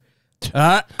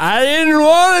I didn't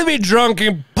want to be drunk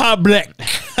in public.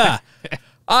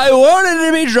 I wanted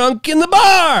to be drunk in the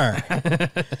bar.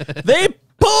 They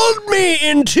pulled me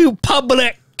into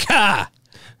public.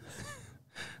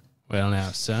 Well,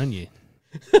 now, son, you're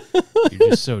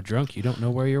just so drunk you don't know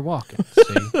where you're walking.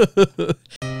 See?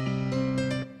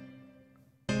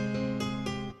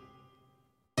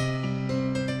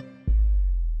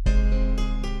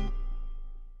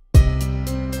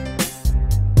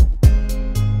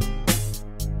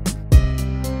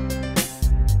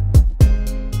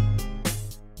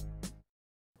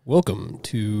 Welcome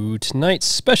to tonight's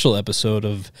special episode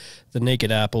of The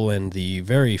Naked Apple and the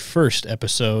very first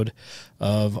episode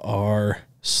of our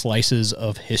Slices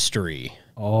of History.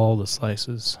 All the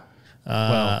slices.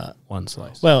 Well, one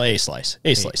slice. Well, a slice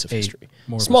of history.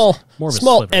 More of Small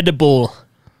sliver. edible,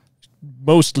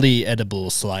 mostly edible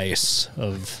slice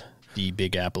of the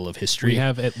Big Apple of history. We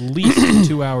have at least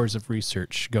 2 hours of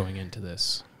research going into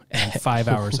this and 5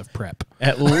 hours of prep.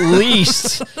 At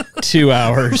least 2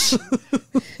 hours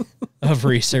of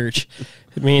research,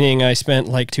 meaning I spent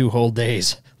like 2 whole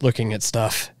days looking at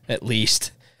stuff, at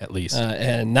least.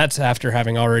 And that's after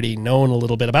having already known a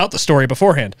little bit about the story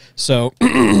beforehand. So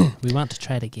we want to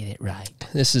try to get it right.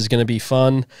 This is going to be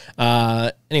fun.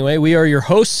 Anyway, we are your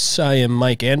hosts. I am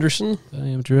Mike Anderson. I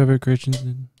am Trevor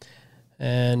Christensen.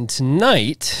 And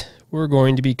tonight we're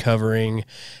going to be covering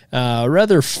a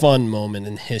rather fun moment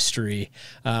in history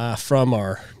from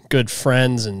our good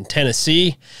friends in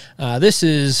Tennessee. This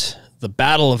is the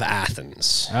Battle of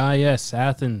Athens. Ah, yes,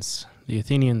 Athens. The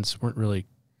Athenians weren't really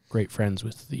great friends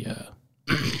with the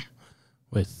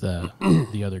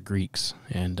the other Greeks,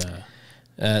 and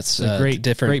that's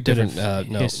different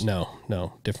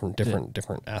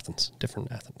Athens.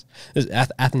 Different Athens. This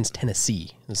is Athens,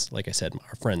 Tennessee. This is, like I said,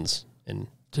 our friends in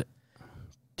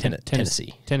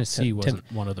Tennessee. Tennessee wasn't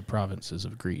one of the provinces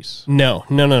of Greece. No.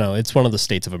 It's one of the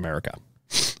states of America.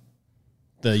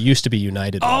 The used to be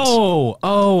United ones.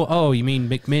 Oh, you mean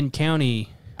McMinn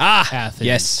County, Athens.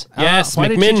 Yes. Why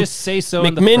didn't you just say so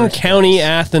in the McMinn first County, place?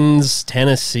 Athens,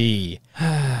 Tennessee.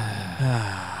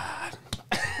 That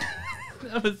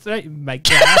was right in my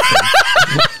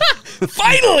glasses.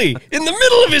 Finally! In the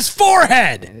middle of his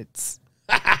forehead!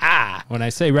 When I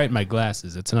say right in my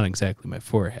glasses, it's not exactly my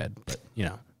forehead, but, you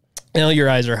know. Well, your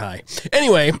eyes are high.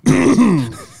 Anyway.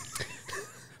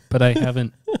 But I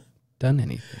haven't done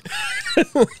anything.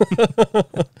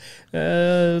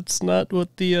 It's not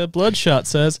what the bloodshot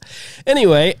says.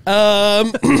 Anyway,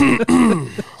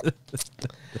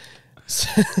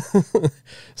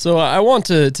 so I want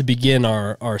to begin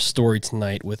our story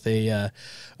tonight with a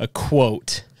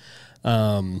quote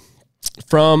from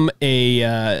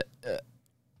a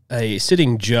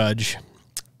sitting judge,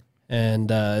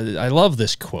 and I love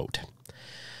this quote.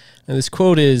 And this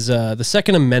quote is, "The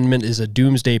Second Amendment is a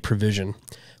doomsday provision,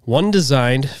 one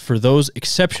designed for those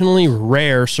exceptionally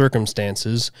rare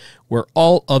circumstances where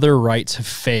all other rights have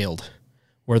failed,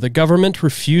 where the government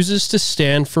refuses to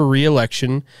stand for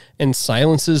re-election and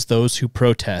silences those who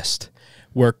protest,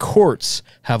 where courts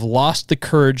have lost the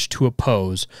courage to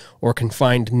oppose or can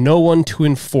find no one to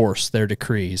enforce their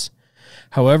decrees.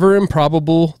 However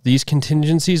improbable these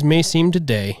contingencies may seem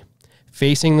today,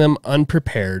 facing them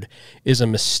unprepared is a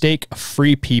mistake a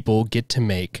free people get to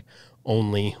make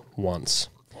only once."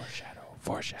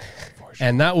 Foreshadow.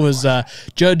 And that was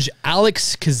Judge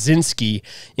Alex Kaczynski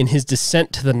in his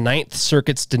dissent to the Ninth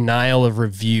Circuit's denial of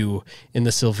review in the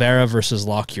Silvera versus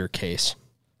Lockyer case.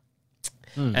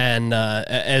 And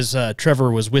as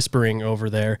Trevor was whispering over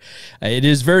there, it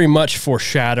is very much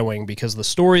foreshadowing, because the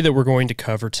story that we're going to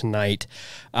cover tonight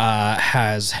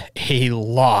has a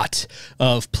lot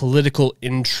of political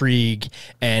intrigue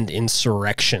and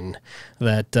insurrection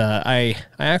that I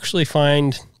actually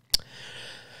find...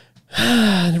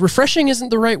 refreshing isn't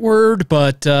the right word,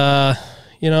 but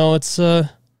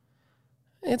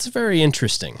it's very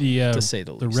interesting, to say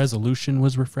the least. The resolution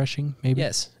was refreshing, maybe?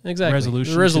 Yes, exactly.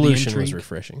 The resolution was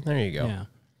refreshing. There you go. Yeah.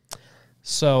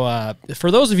 So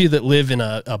for those of you that live in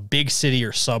a big city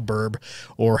or suburb,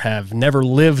 or have never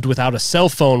lived without a cell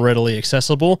phone readily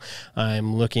accessible,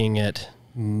 I'm looking at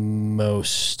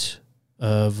most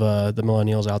of the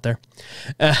millennials out there.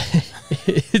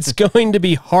 It's going to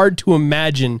be hard to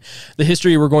imagine the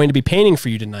history we're going to be painting for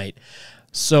you tonight.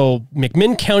 So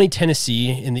McMinn County,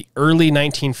 Tennessee in the early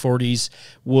 1940s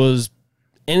was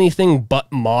anything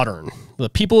but modern. The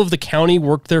people of the county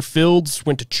worked their fields,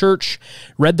 went to church,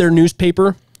 read their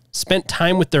newspaper, spent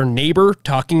time with their neighbor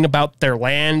talking about their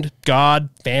land, God,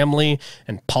 family,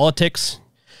 and politics.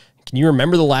 Can you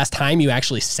remember the last time you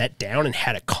actually sat down and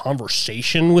had a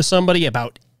conversation with somebody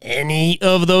about any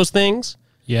of those things?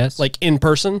 Yes. Like in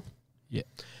person? Yeah.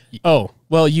 Oh,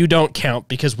 well, you don't count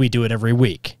because we do it every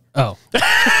week. Oh.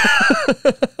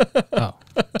 Oh.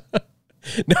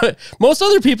 No, most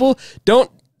other people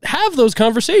don't have those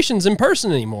conversations in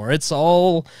person anymore. It's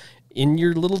all in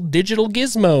your little digital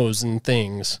gizmos and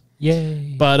things.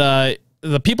 Yay. But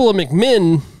the people of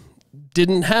McMinn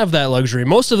didn't have that luxury.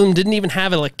 Most of them didn't even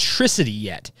have electricity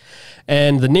yet.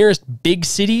 And the nearest big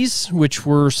cities, which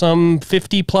were some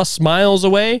 50 plus miles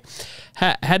away,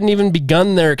 hadn't even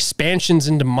begun their expansions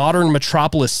into modern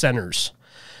metropolis centers.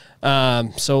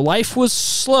 So life was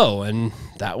slow, and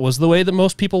that was the way that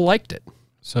most people liked it.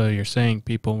 So you're saying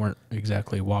people weren't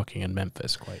exactly walking in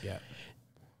Memphis quite yet?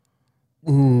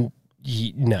 No,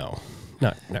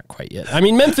 not quite yet. I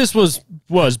mean, Memphis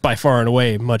was by far and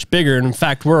away much bigger, and in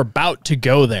fact, we're about to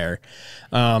go there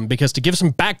because to give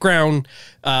some background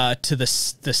to the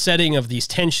setting of these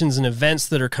tensions and events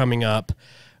that are coming up,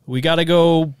 we got to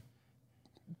go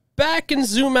back and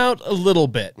zoom out a little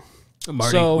bit.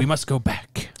 Marty, So- we must go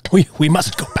back. We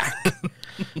must go back.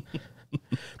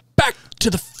 Back to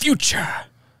the future.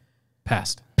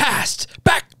 Past. Past.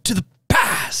 Back to the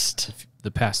past.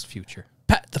 The past future.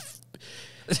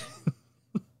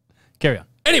 Carry on.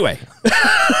 Anyway.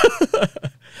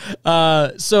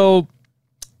 So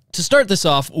to start this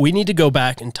off, we need to go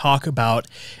back and talk about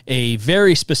a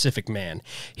very specific man.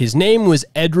 His name was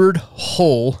Edward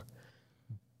Hull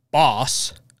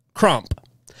Boss Crump.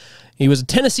 He was a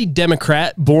Tennessee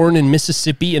Democrat born in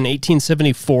Mississippi in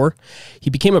 1874.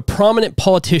 He became a prominent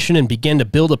politician and began to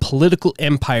build a political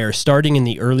empire starting in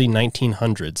the early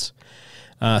 1900s.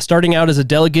 Starting out as a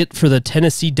delegate for the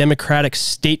Tennessee Democratic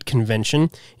State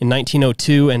Convention in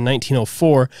 1902 and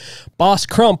 1904, Boss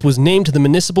Crump was named to the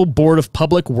Municipal Board of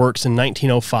Public Works in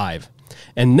 1905,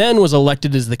 and then was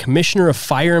elected as the Commissioner of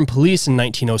Fire and Police in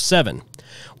 1907.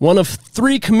 One of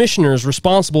 3 commissioners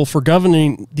responsible for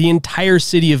governing the entire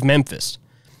city of Memphis.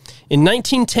 In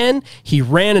 1910, he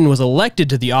ran and was elected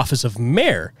to the office of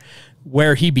mayor,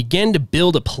 where he began to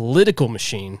build a political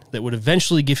machine that would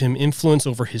eventually give him influence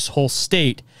over his whole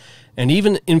state and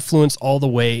even influence all the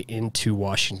way into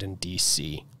Washington,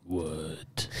 D.C.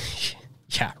 What?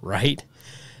 Yeah, right?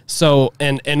 So,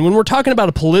 and when we're talking about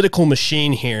a political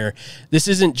machine here, this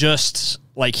isn't just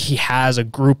like he has a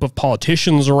group of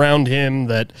politicians around him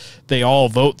that they all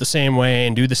vote the same way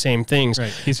and do the same things.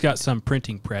 Right. He's got some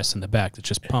printing press in the back that's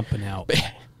just pumping out.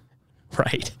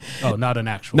 Right. Oh, not an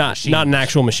actual Not machine. not an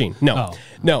actual machine. No. Oh.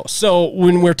 No. So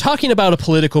when we're talking about a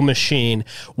political machine,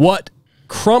 what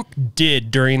Crump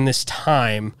did during this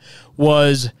time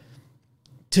was,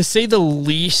 to say the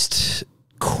least,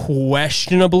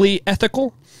 questionably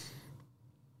ethical.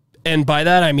 And by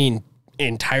that I mean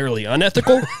entirely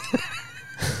unethical.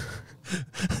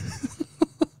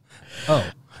 Oh.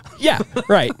 Yeah,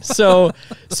 right. So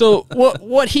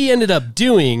what he ended up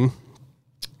doing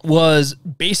was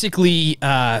basically,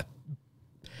 I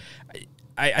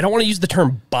don't want to use the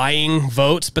term buying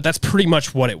votes, but that's pretty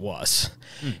much what it was.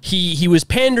 He was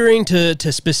pandering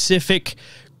to specific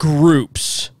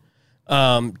groups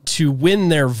to win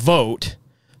their vote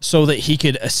so that he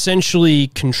could essentially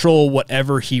control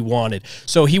whatever he wanted.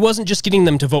 So he wasn't just getting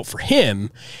them to vote for him.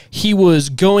 He was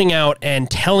going out and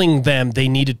telling them they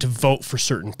needed to vote for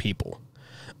certain people,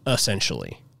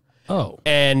 essentially. Oh.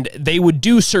 And they would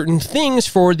do certain things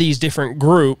for these different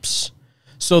groups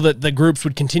so that the groups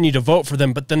would continue to vote for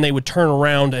them, but then they would turn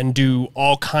around and do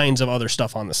all kinds of other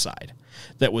stuff on the side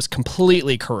that was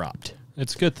completely corrupt.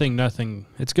 It's a good thing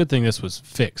this was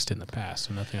fixed in the past,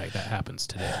 so nothing like that happens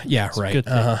today. Yeah, It's a right. good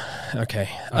thing. Okay.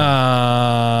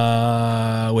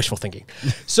 Wishful thinking.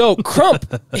 So Crump,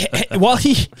 while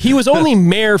he was only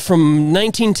mayor from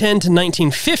 1910 to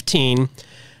 1915,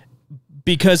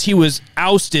 because he was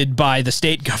ousted by the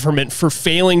state government for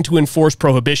failing to enforce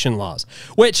prohibition laws,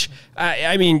 which,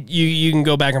 I mean, you can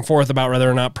go back and forth about whether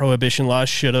or not prohibition laws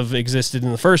should have existed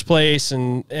in the first place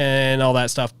and all that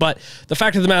stuff. But the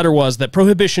fact of the matter was that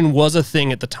prohibition was a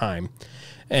thing at the time,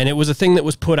 and it was a thing that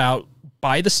was put out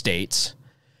by the states,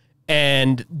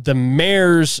 and the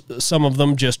mayors, some of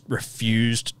them just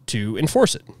refused to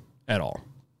enforce it at all.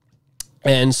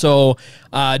 And so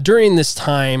during this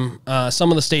time,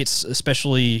 some of the states,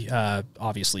 especially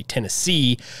obviously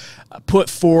Tennessee, put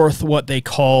forth what they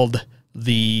called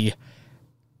the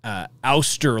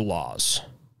ouster laws,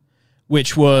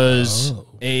 which was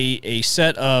a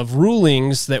set of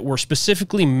rulings that were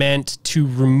specifically meant to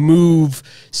remove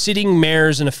sitting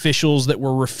mayors and officials that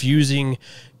were refusing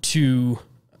to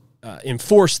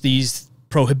enforce these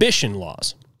prohibition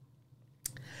laws.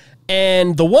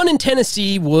 And the one in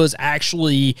Tennessee was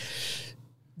actually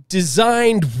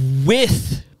designed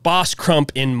with Boss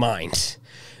Crump in mind.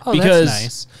 Oh, because,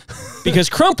 that's nice. Because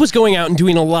Crump was going out and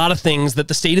doing a lot of things that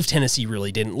the state of Tennessee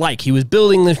really didn't like. He was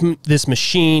building this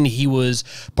machine. He was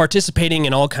participating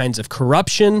in all kinds of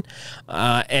corruption,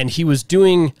 and he was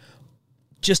doing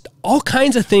just all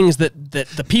kinds of things that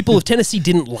the people of Tennessee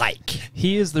didn't like.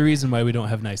 He is the reason why we don't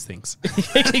have nice things.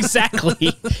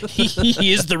 Exactly.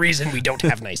 He is the reason we don't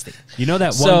have nice things. You know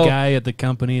that one guy at the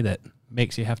company that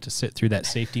makes you have to sit through that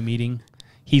safety meeting?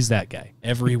 He's that guy.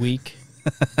 Every week.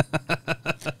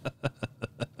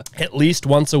 At least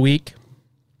once a week.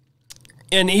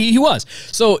 And he was.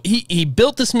 So he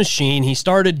built this machine. He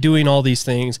started doing all these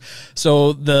things.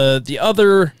 So the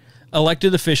other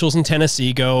elected officials in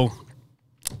Tennessee go,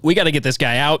 we got to get this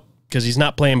guy out because he's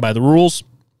not playing by the rules.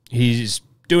 He's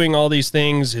doing all these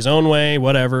things his own way,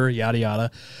 whatever, yada,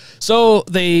 yada. So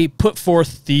they put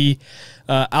forth the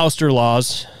ouster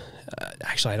laws.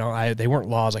 Actually, they weren't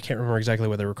laws. I can't remember exactly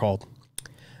what they were called.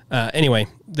 Anyway,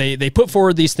 they put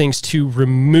forward these things to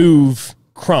remove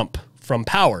Crump from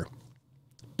power.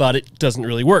 But it doesn't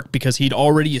really work because he'd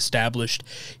already established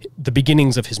the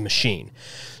beginnings of his machine.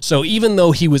 So even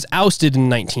though he was ousted in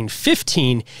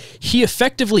 1915, he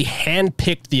effectively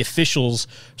handpicked the officials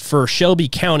for Shelby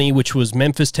County, which was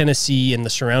Memphis, Tennessee, and the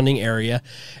surrounding area,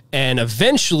 and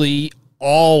eventually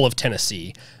all of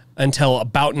Tennessee until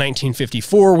about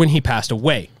 1954 when he passed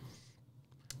away.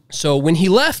 So when he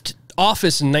left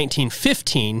office in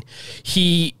 1915,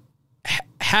 he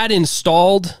had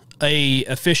installed a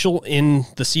official in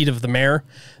the seat of the mayor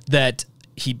that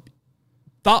he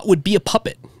thought would be a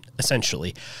puppet,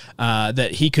 essentially,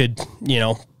 that he could,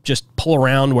 just pull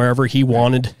around wherever he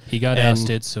wanted. He got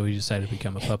ousted, so he decided to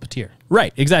become a puppeteer.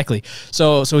 Right, exactly.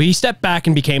 So he stepped back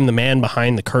and became the man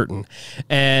behind the curtain.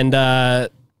 And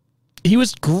he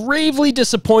was gravely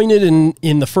disappointed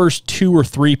in the first 2 or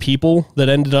 3 people that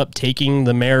ended up taking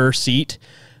the mayor seat,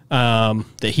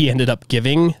 that he ended up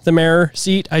giving the mayor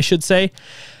seat, I should say.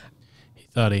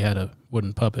 Thought he had a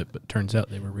wooden puppet, but turns out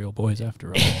they were real boys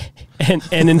after all.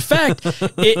 and in fact,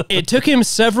 it took him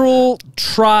several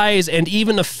tries and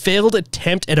even a failed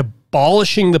attempt at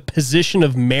abolishing the position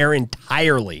of mayor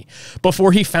entirely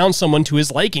before he found someone to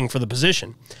his liking for the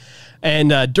position.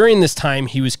 And during this time,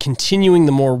 he was continuing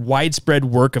the more widespread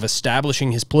work of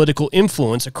establishing his political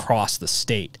influence across the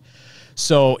state.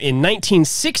 So in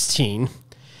 1916,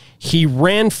 he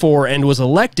ran for and was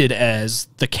elected as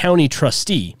the county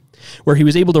trustee, where he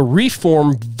was able to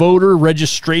reform voter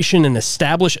registration and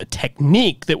establish a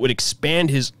technique that would expand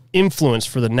his influence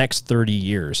for the next 30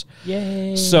 years.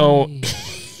 Yay. So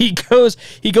he goes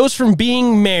from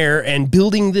being mayor and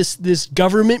building this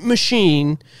government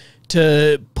machine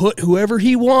to put whoever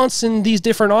he wants in these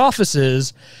different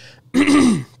offices.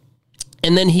 And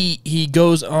then he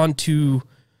goes on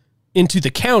into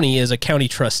the county as a county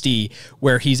trustee,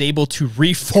 where he's able to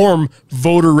reform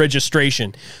voter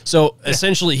registration. So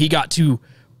essentially he got to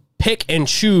pick and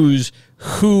choose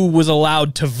who was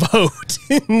allowed to vote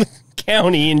in the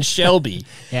county in Shelby.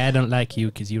 Yeah, I don't like you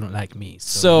because you don't like me,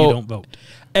 so you don't vote.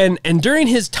 And during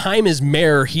his time as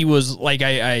mayor, he was, like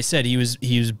I said, he was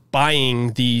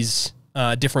buying these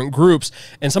different groups,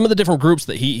 and some of the different groups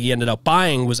that he ended up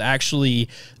buying was actually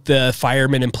the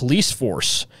firemen and police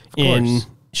force in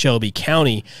Shelby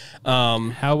County.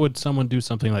 How would someone do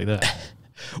something like that?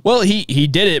 Well, he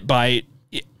did it by,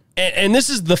 and this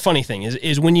is the funny thing,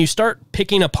 is when you start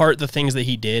picking apart the things that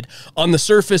he did, on the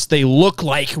surface, they look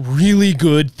like really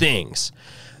good things.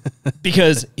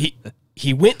 Because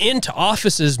he went into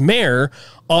office as mayor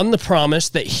on the promise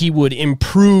that he would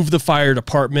improve the fire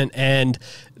department and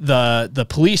the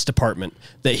police department,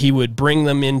 that he would bring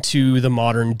them into the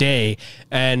modern day,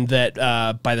 and that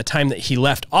by the time that he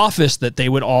left office, that they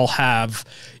would all have,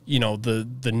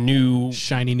 the new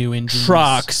shiny new engines,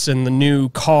 trucks, and the new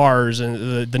cars,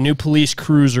 and the new police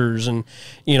cruisers, and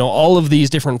all of these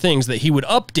different things, that he would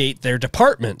update their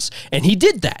departments. And he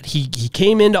did that. He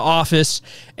came into office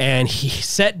and he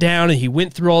sat down and he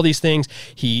went through all these things.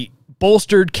 He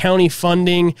bolstered county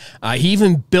funding. He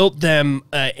even built them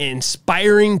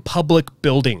inspiring public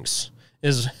buildings,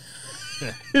 is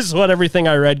what everything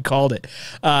I read called it,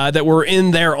 that were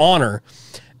in their honor.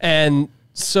 And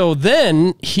so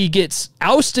then he gets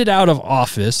ousted out of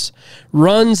office,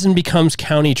 runs and becomes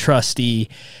county trustee,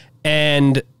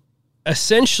 and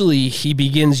essentially he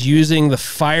begins using the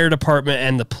fire department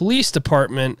and the police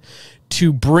department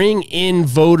to bring in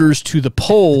voters to the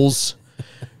polls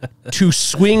to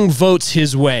swing votes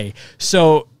his way.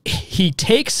 So he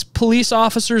takes police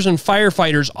officers and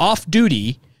firefighters off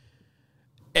duty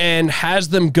and has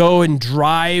them go and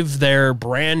drive their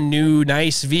brand new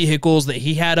nice vehicles that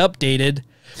he had updated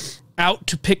out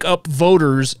to pick up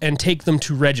voters and take them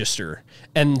to register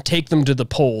and take them to the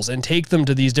polls and take them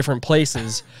to these different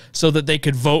places so that they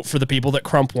could vote for the people that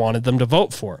Crump wanted them to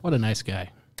vote for. What a nice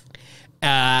guy.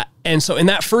 And so in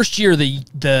that first year, the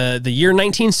year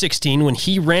 1916, when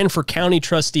he ran for county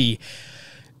trustee,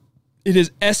 it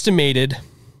is estimated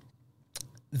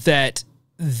that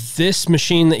this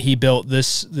machine that he built,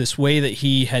 this way that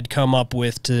he had come up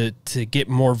with to get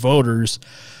more voters,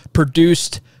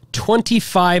 produced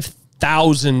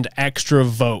 25,000 extra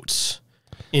votes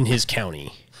in his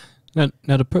county.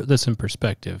 Now, to put this in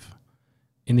perspective,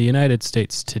 in the United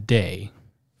States today,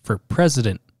 for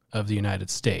president of the United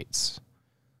States,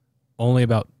 only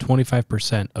about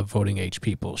 25% of voting age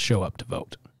people show up to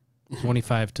vote.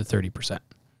 25 to 30%.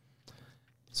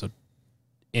 So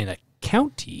in a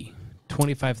county,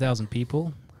 25,000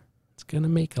 people, it's going to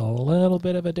make a little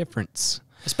bit of a difference.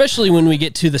 Especially when we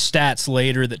get to the stats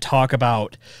later that talk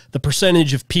about the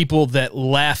percentage of people that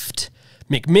left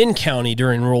McMinn County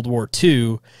during World War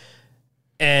II.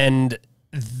 And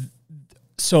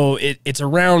so it's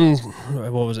around,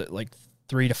 what was it, like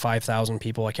 3,000 to 5,000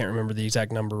 people. I can't remember the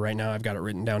exact number right now. I've got it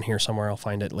written down here somewhere. I'll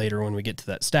find it later when we get to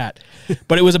that stat.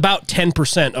 But it was about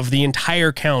 10% of the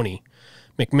entire county,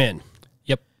 McMinn.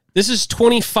 Yep. This is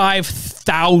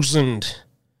 25,000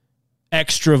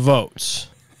 extra votes.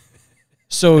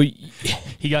 So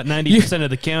he got 90% of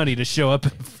the county to show up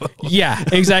and vote. Yeah,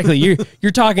 exactly.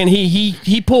 You're talking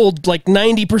he pulled like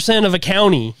 90% of a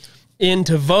county in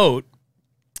to vote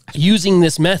using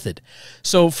this method.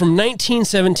 So from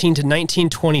 1917 to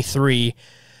 1923,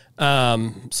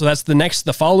 so that's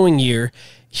the following year,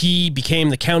 he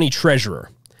became the county treasurer,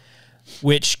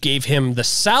 which gave him the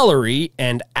salary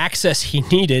and access he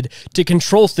needed to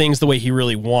control things the way he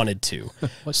really wanted to.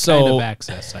 What kind of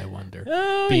access, I wonder,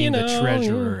 being the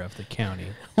treasurer of the county?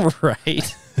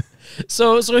 Right.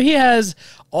 So he has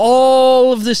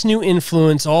all of this new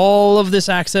influence, all of this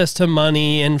access to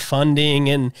money and funding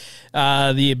and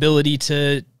the ability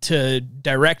to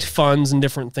direct funds and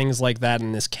different things like that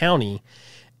in this county.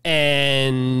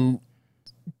 And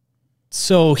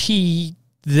so he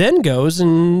then goes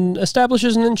and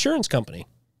establishes an insurance company.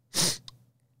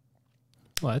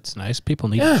 Well, that's nice. People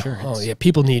need insurance. Oh, yeah,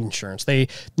 people need insurance. They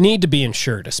need to be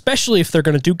insured, especially if they're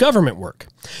going to do government work.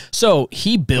 So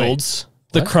he builds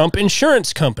the Crump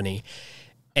Insurance Company,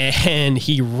 and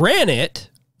he ran it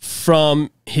from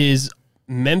his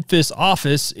Memphis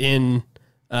office in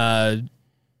a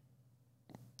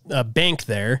bank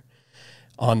there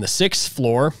on the 6th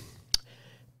floor,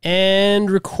 and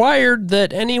required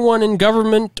that anyone in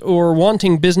government or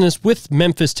wanting business with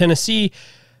Memphis, Tennessee,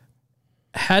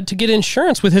 had to get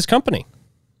insurance with his company.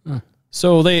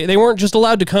 So they weren't just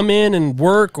allowed to come in and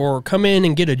work or come in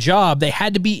and get a job. They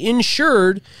had to be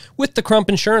insured with the Crump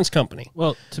Insurance Company.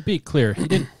 Well, to be clear, he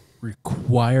didn't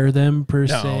require them per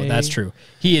se. No, that's true.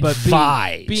 He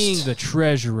advised. Being the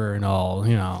treasurer and all,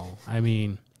 I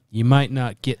mean, you might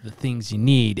not get the things you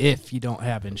need if you don't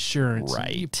have insurance.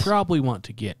 Right. You probably want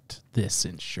to get this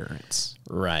insurance.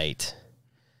 Right.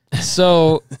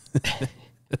 So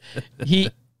he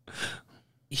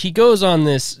goes on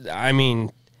this, I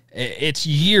mean, it's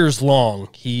years long.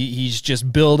 He's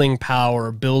just building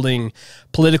power, building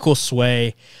political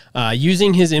sway.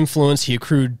 Using his influence, he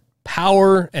accrued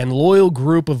power and loyal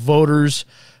group of voters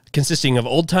consisting of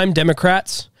old-time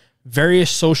Democrats,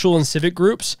 various social and civic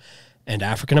groups, and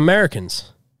African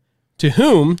Americans, to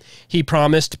whom he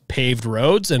promised paved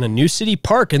roads and a new city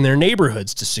park in their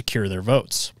neighborhoods to secure their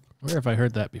votes. Where have I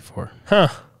heard that before?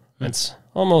 It's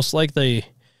almost like they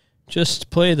just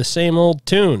play the same old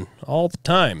tune all the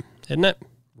time, isn't it?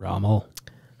 Rommel.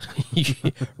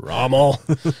 Rommel.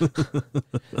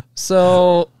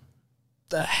 So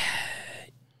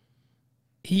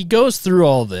he goes through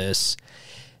all this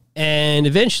and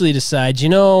eventually decides,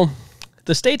 the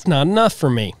state's not enough for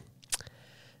me.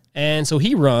 And so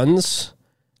he runs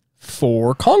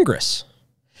for Congress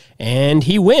and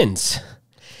he wins.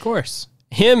 Of course.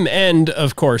 Him and,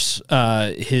 of course,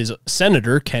 his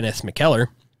senator, Kenneth McKellar.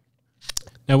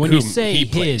 Now, when you say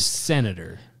his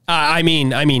senator, I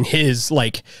mean his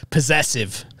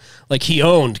possessive, he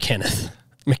owned Kenneth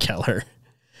McKellar.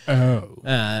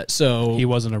 Oh, so he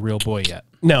wasn't a real boy yet.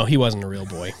 No, he wasn't a real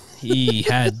boy.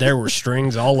 There were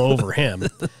strings all over him.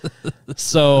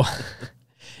 So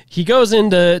he goes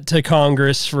into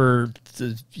Congress for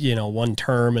one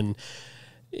term and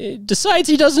decides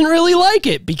he doesn't really like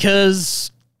it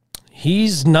because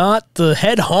he's not the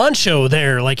head honcho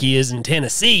there like he is in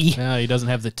Tennessee. No, he doesn't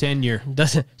have the tenure.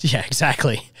 Yeah,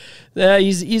 exactly.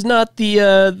 He's not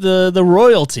the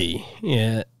royalty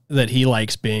that he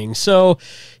likes being. So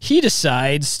he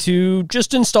decides to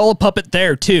just install a puppet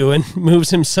there too and moves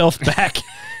himself back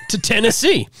to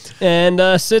Tennessee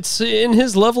and sits in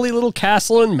his lovely little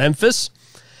castle in Memphis.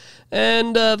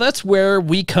 And that's where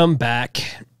we come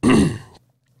back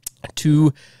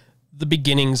to the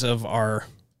beginnings of our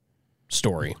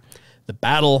story, the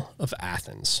Battle of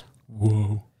Athens.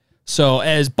 Whoa. So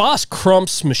as Boss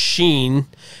Crump's machine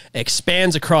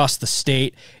expands across the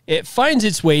state, it finds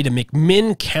its way to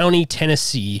McMinn County,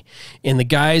 Tennessee, in the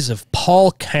guise of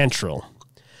Paul Cantrell.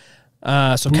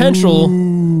 Cantrell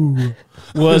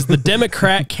was the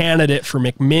Democrat candidate for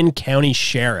McMinn County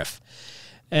Sheriff,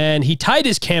 and he tied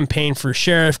his campaign for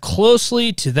sheriff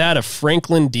closely to that of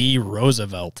Franklin D.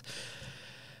 Roosevelt.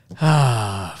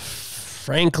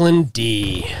 Franklin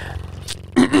D.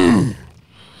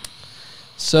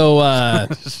 So,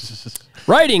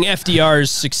 writing FDR's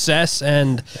success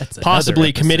and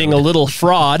possibly committing a little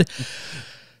fraud,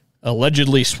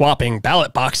 allegedly swapping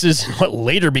ballot boxes in what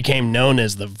later became known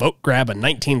as the vote grab in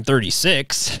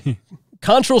 1936,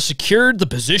 Cantrell secured the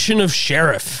position of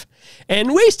sheriff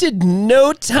and wasted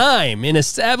no time in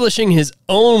establishing his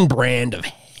own brand of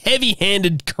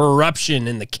heavy-handed corruption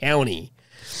in the county.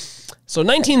 So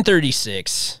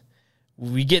 1936...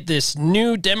 we get this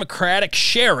new Democratic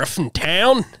sheriff in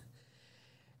town,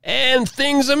 and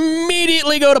things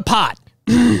immediately go to pot.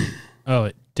 Oh,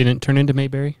 it didn't turn into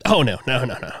Mayberry? Oh, no.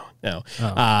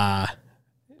 Oh.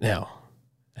 No.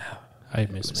 I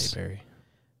miss Mayberry.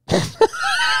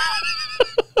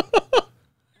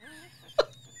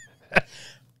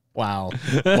 Wow.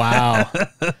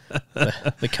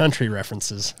 The country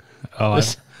references. Oh,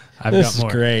 I've this got more.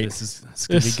 Is great. It's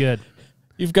going to be good.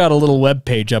 You've got a little web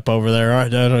page up over there,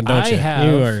 don't you? I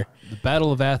have the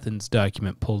Battle of Athens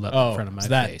document pulled up in front of my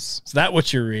face. Is that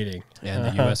what you're reading? And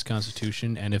the U.S.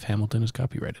 Constitution, and if Hamilton is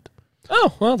copyrighted.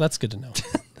 Oh, well, that's good to know.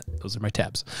 Those are my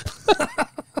tabs.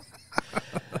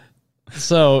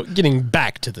 So, getting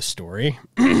back to the story,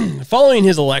 following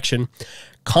his election,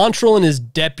 Cantrell and his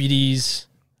deputies,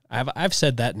 I've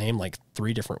said that name like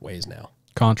 3 different ways now.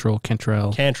 Cantrell,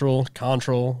 whatever. Cantrell.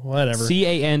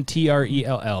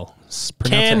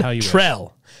 Pronounce it how you wish.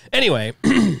 Cantrell. Anyway,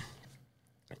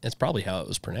 that's probably how it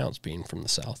was pronounced, being from the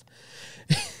South.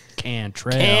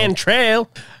 Cantrell.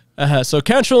 So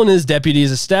Cantrell and his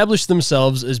deputies established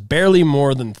themselves as barely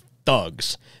more than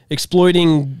thugs,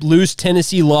 exploiting loose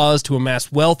Tennessee laws to amass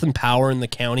wealth and power in the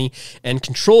county and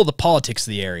control the politics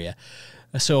of the area.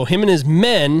 So him and his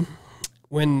men,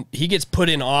 when he gets put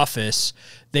in office,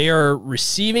 they are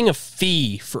receiving a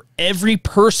fee for every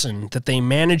person that they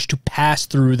manage to pass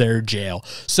through their jail.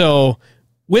 So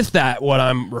with that, what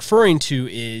I'm referring to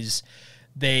is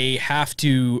they have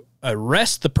to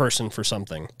arrest the person for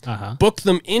something, book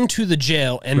them into the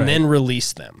jail, and then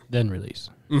release them. Then release.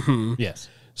 Mm-hmm. Yes.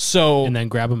 So, and then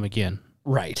grab them again.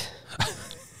 Right.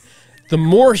 The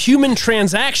more human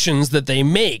transactions that they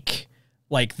make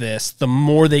like this, the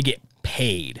more they get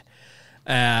paid.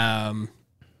 And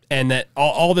that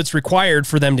all that's required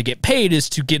for them to get paid is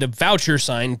to get a voucher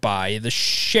signed by the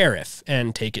sheriff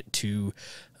and take it to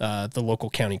the local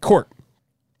county court.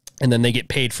 And then they get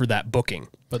paid for that booking.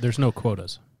 But there's no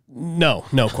quotas. No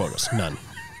quotas. None.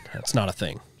 That's not a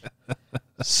thing.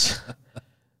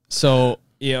 So,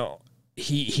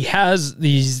 he has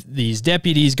these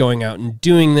deputies going out and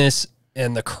doing this,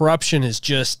 and the corruption is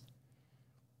just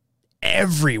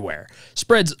everywhere.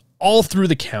 Spreads all through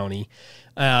the county.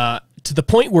 To the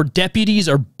point where deputies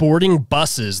are boarding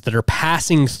buses that are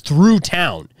passing through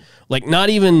town. Like, not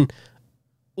even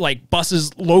like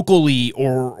buses locally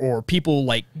or people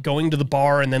like going to the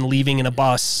bar and then leaving in a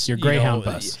bus. Your Greyhound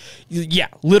bus. Yeah,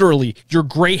 literally. Your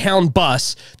Greyhound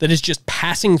bus that is just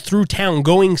passing through town,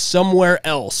 going somewhere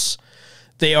else.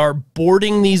 They are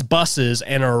boarding these buses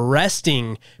and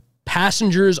arresting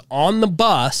passengers on the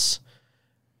bus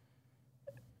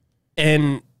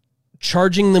and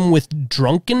charging them with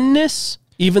drunkenness,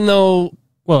 even though,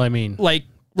 well, I mean, like,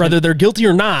 whether they're guilty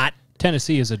or not.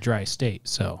 Tennessee is a dry state,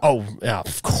 so. Oh, yeah,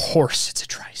 of course it's a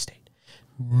dry state.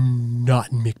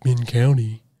 Not in McMinn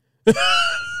County.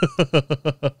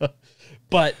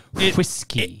 But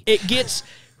whiskey. It gets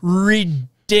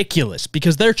ridiculous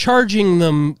because they're charging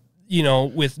them,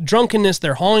 with drunkenness.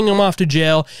 They're hauling them off to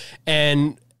jail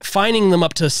and fining them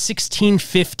up to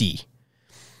 $16.50.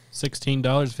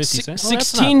 $16.50.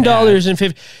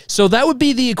 $16.50. So that would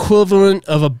be the equivalent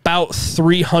of about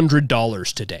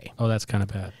 $300 today. Oh, that's kind of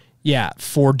bad. Yeah,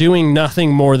 for doing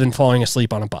nothing more than falling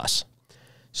asleep on a bus.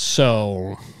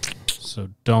 So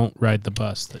don't ride the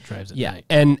bus that drives at night.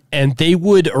 And they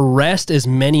would arrest as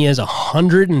many as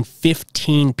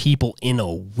 115 people in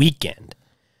a weekend.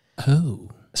 Oh.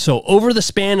 So over the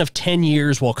span of 10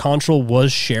 years while Consul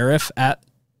was sheriff at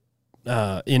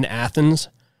in Athens,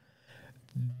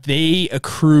 they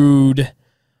accrued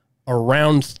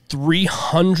around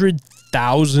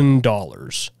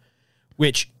 $300,000,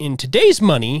 which in today's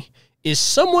money is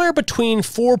somewhere between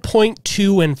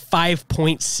 $4.2 and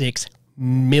 $5.6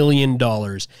 million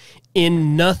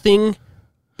in nothing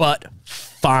but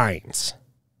fines.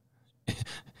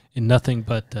 In nothing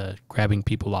but grabbing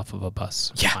people off of a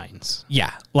bus. Yeah. Fines.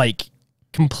 Yeah, like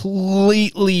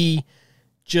completely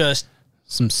just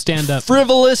Some stand-up.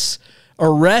 frivolous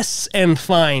arrests and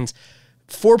fines.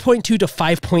 $4.2 to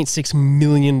 $5.6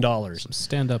 million. Some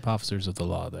stand-up officers of the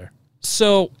law there.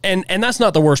 So, and that's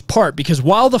not the worst part, because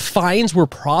while the fines were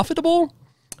profitable,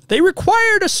 they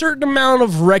required a certain amount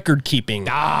of record keeping.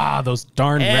 Ah, those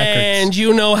darn records. And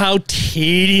you know how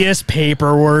tedious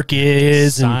paperwork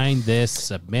is. Sign this,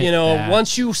 submit that.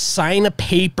 Once you sign a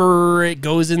paper, it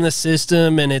goes in the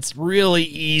system, and it's really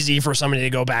easy for somebody to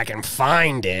go back and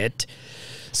find it.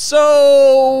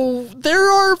 So there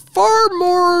are far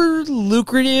more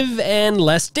lucrative and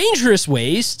less dangerous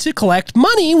ways to collect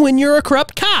money when you're a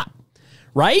corrupt cop,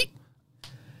 right?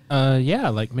 Yeah,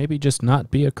 like maybe just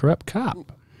not be a corrupt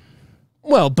cop.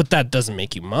 Well, but that doesn't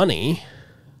make you money.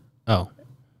 Oh.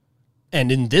 And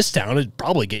in this town, it'd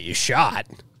probably get you shot.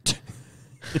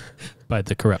 By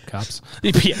the corrupt cops.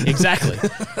 Yeah, exactly.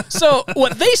 So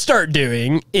what they start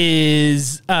doing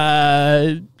is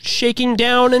shaking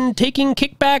down and taking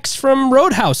kickbacks from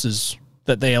roadhouses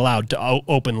that they allowed to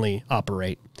openly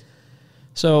operate.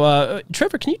 So,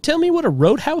 Trevor, can you tell me what a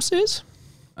roadhouse is?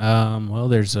 Well,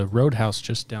 there's a roadhouse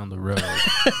just down the road.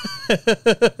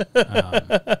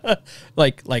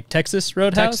 Like Texas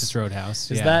Roadhouse? Texas Roadhouse.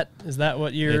 Is yeah. that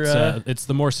what you're... It's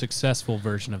the more successful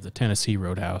version of the Tennessee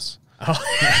Roadhouse.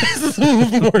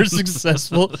 more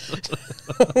successful?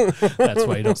 That's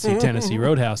why you don't see Tennessee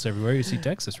Roadhouse everywhere. You see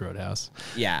Texas Roadhouse.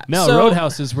 Yeah. No, so,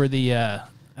 Roadhouse is where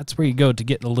that's where you go to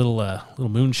get a little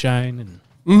moonshine and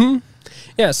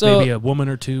yeah, so maybe a woman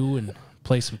or two and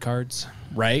play some cards.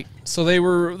 Right. So they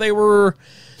were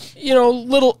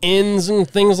little inns and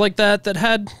things like that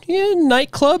had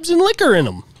nightclubs and liquor in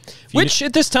them, which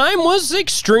at this time was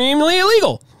extremely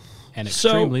illegal. And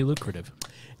extremely lucrative.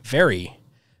 Very,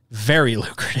 very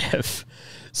lucrative.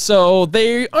 So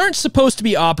they aren't supposed to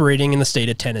be operating in the state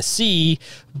of Tennessee,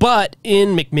 but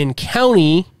in McMinn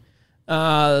County,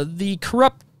 the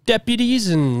corrupt deputies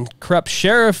and corrupt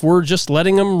sheriff were just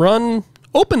letting them run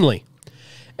openly.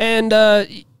 And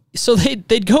so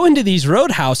they'd go into these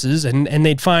roadhouses and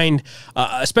they'd find,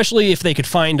 especially if they could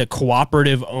find a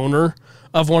cooperative owner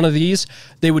of one of these,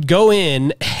 they would go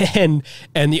in and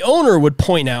the owner would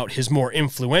point out his more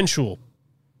influential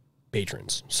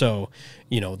patrons. So,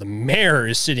 the mayor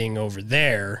is sitting over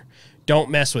there. Don't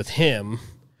mess with him.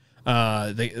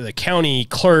 The county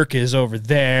clerk is over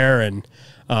there, and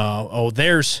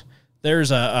there's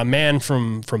a man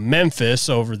from Memphis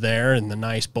over there in the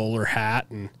nice bowler hat,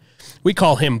 and we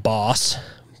call him boss.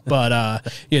 But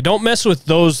don't mess with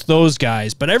those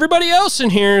guys. But everybody else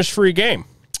in here is free game.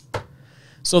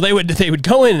 So they would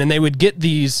go in and they would get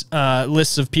these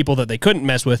lists of people that they couldn't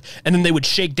mess with, and then they would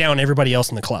shake down everybody else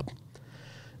in the club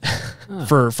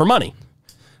for money.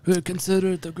 We're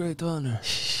considered the great honor.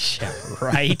 Yeah,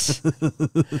 right.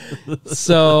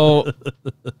 So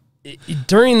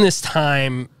during this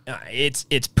time, it's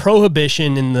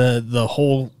prohibition in the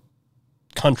whole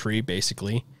country,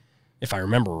 basically. If I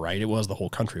remember right, it was the whole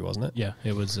country, wasn't it? Yeah,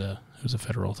 it was a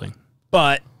federal thing.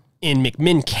 But in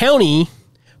McMinn County,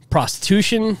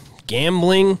 prostitution,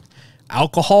 gambling,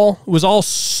 alcohol was all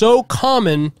so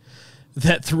common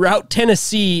that throughout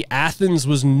Tennessee, Athens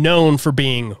was known for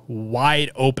being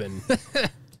wide open.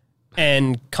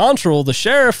 And Control, the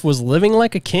sheriff, was living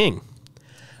like a king.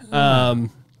 So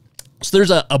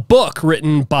there's a book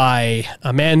written by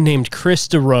a man named Chris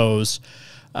DeRose.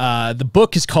 The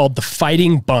book is called The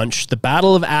Fighting Bunch, The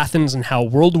Battle of Athens and How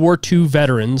World War II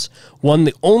Veterans Won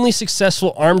the Only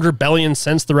Successful Armed Rebellion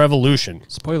Since the Revolution.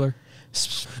 Spoiler.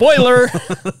 It's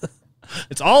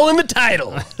all in the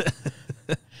title.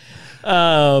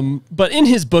 But in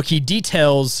his book, he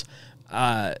details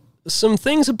some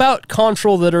things about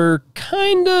Control that are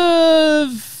kind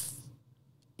of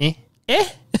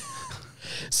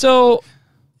So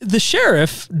the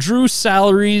sheriff drew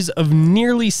salaries of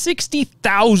nearly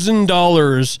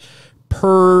 $60,000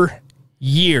 per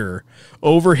year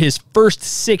over his first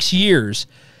 6 years.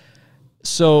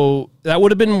 So that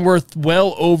would have been worth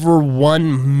well over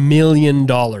 $1 million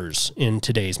in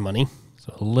today's money.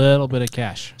 So a little bit of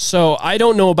cash. So I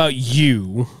don't know about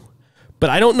you, but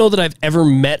I don't know that I've ever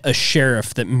met a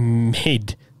sheriff that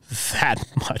made that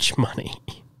much money.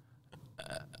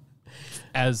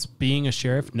 as being a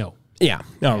sheriff, no. Yeah.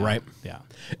 Oh, right. Yeah.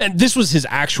 And this was his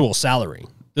actual salary.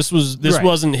 This Right.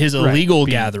 wasn't his illegal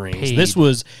Being gatherings. paid. This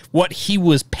was what he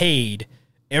was paid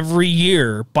every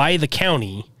year by the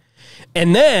county.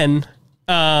 And then,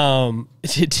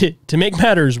 to make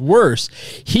matters worse,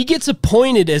 he gets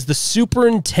appointed as the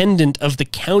superintendent of the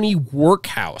county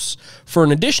workhouse for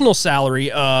an additional salary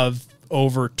of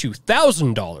over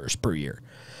 $2,000 per year,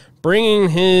 bringing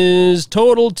his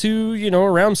total to,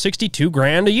 around 62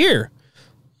 grand a year.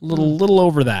 Little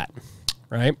over that,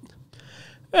 right?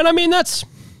 And I mean, it's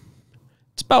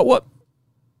about what,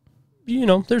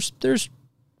 there's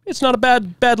it's not a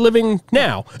bad living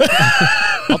now.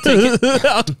 I'll take it.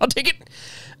 I'll take it.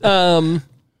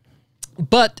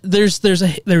 But there's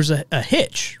a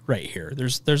hitch right here.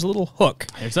 There's a little hook.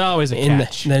 There's always a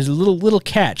catch. There's a little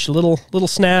catch, a little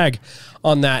snag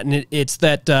on that, and it's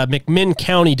that McMinn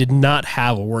County did not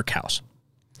have a workhouse.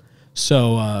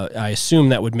 So I assume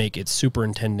that would make its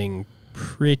superintending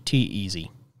pretty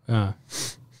easy.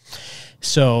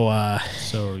 So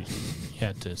you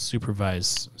had to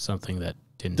supervise something that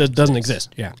doesn't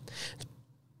exist. Yeah, it's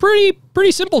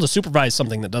pretty simple to supervise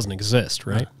something that doesn't exist,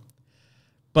 right?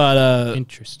 But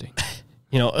interesting.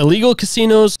 Illegal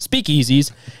casinos,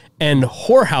 speakeasies, and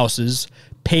whorehouses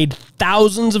paid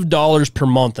thousands of dollars per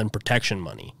month in protection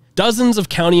money. Dozens of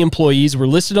county employees were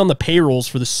listed on the payrolls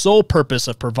for the sole purpose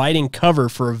of providing cover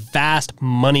for a vast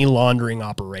money laundering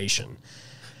operation.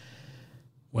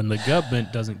 When the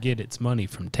government doesn't get its money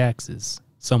from taxes,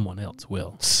 someone else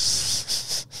will.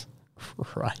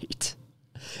 Right.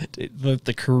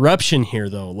 The corruption here,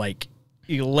 though, like,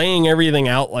 you're laying everything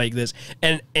out like this,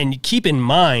 and you keep in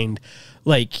mind,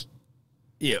 like,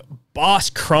 Boss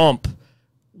Crump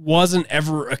wasn't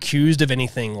ever accused of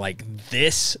anything like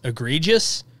this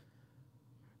egregious,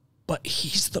 but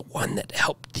he's the one that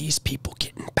helped these people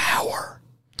get in power.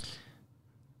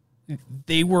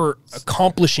 They were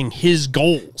accomplishing his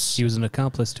goals. He was an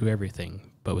accomplice to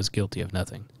everything, but was guilty of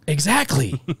nothing.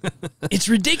 Exactly. It's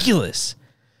ridiculous.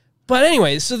 But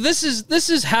anyway, so this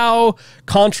is how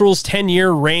Control's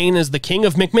 10-year reign as the king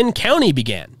of McMinn County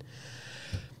began.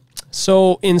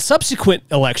 So in subsequent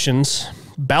elections,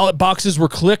 ballot boxes were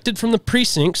collected from the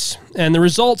precincts, and the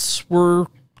results were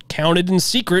counted in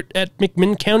secret at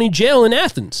McMinn County Jail in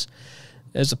Athens,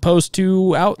 as opposed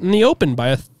to out in the open by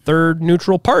a third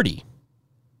neutral party,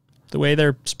 the way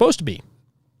they're supposed to be.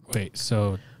 Wait,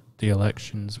 so the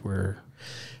elections were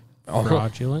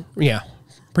fraudulent? Yeah,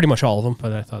 pretty much all of them.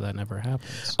 But I thought that never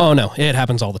happens. Oh, no, it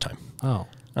happens all the time. Oh.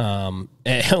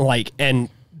 And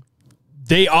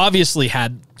they obviously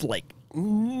had, like,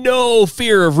 no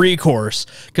fear of recourse,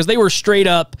 because they were straight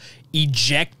up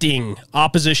ejecting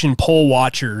opposition poll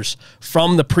watchers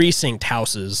from the precinct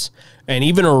houses and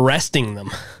even arresting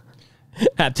them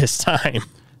at this time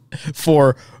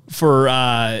for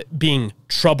being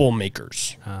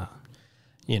troublemakers.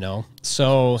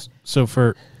 So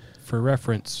for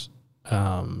reference,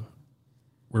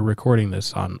 we're recording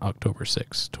this on October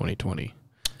 6, 2020.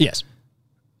 Yes.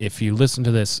 If you listen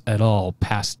to this at all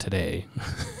past today,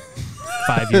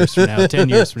 5 years from now, 10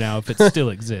 years from now, if it still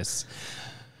exists,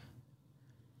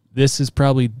 this is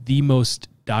probably the most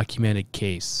documented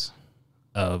case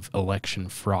of election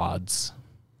frauds.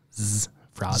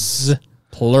 Frauds.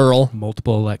 Plural.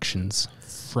 Multiple elections.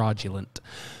 Fraudulent.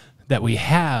 That we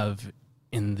have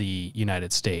in the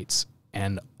United States,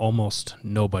 and almost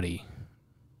nobody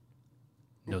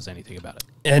knows anything about it.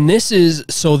 And this is,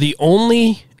 so the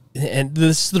only, and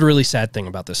this is the really sad thing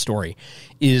about this story,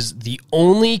 is the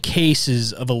only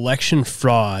cases of election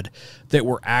fraud that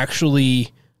were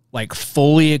actually, like,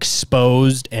 fully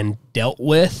exposed and dealt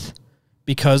with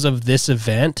because of this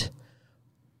event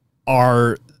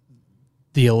are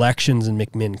the elections in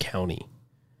McMinn County.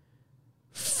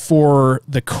 For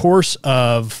the course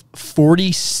of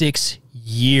 46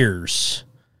 years,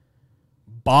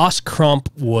 Boss Crump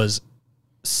was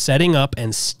setting up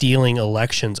and stealing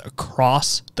elections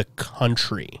across the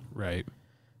country. Right.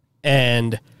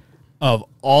 And of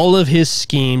all of his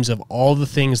schemes, of all the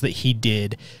things that he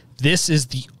did, this is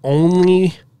the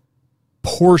only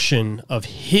portion of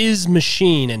his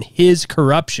machine and his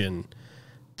corruption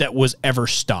that was ever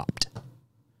stopped.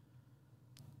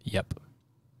 Yep.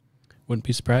 Wouldn't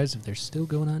be surprised if they're still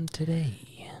going on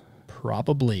today.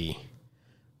 Probably.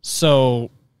 So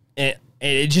it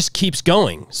just keeps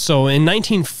going. So in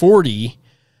 1940,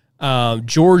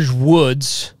 George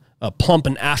Woods, a plump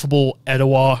and affable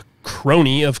Etowah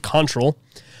crony of Control,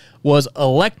 was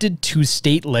elected to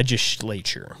state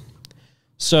legislature.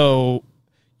 So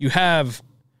you have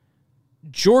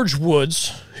George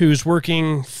Woods, who's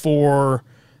working for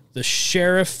the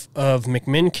sheriff of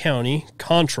McMinn County,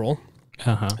 Control.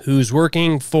 who's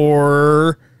working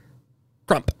for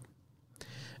Crump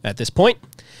at this point.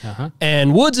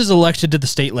 And Woods is elected to the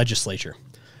state legislature.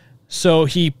 So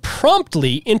he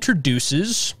promptly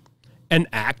introduces an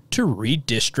act to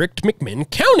redistrict McMinn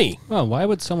County. Well, why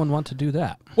would someone want to do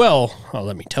that? Well,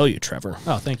 let me tell you, Trevor.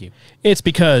 Oh, thank you. It's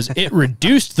because it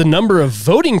reduced the number of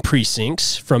voting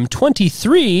precincts from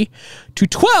 23 to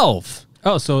 12.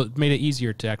 Oh, so it made it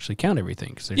easier to actually count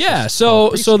everything. Yeah,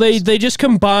 so they just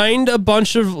combined a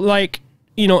bunch of 8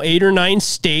 or 9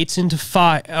 states into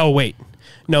 5. Oh, wait.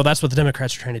 No, that's what the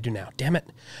Democrats are trying to do now. Damn it.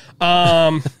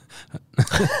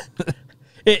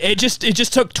 It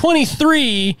just took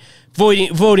 23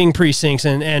 voting precincts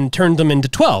and turned them into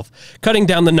 12, cutting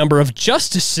down the number of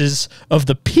justices of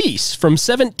the peace from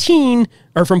 14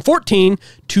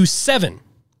 to 7.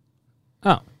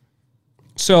 Oh.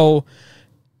 So,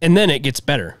 and then it gets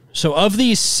better. So of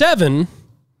these 7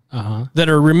 that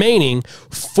are remaining,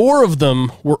 4 of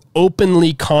them were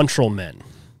openly Contral men.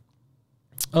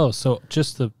 Oh, so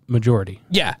just the majority.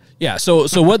 Yeah. So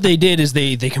what they did is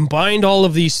they combined all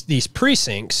of these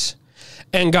precincts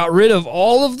and got rid of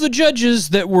all of the judges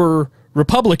that were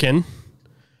Republican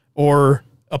or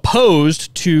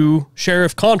opposed to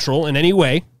Sheriff Contral in any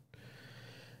way,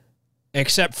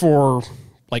 except for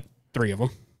 3 of them.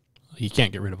 You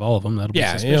can't get rid of all of them. That'll be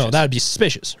suspicious. That would be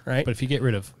suspicious, right? But if you get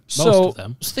rid of most of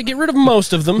them. So they get rid of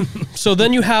most of them. So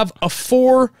then you have a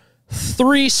 4-3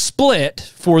 split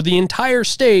for the entire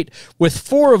state with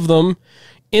 4 of them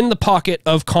in the pocket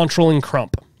of Contral and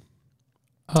Crump.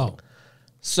 Oh.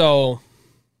 So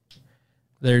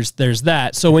there's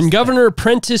that. So when Governor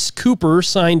Prentice Cooper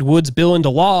signed Wood's bill into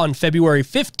law on February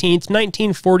 15th,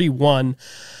 1941,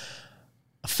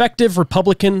 effective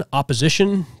Republican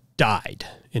opposition died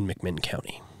in McMinn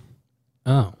County.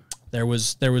 Oh. There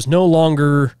was no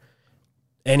longer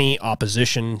any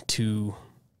opposition to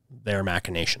their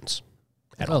machinations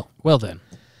at all. Well then.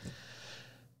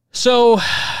 So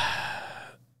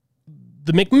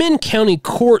the McMinn County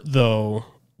court, though,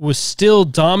 was still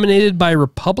dominated by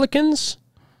Republicans.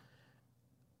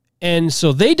 And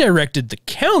so they directed the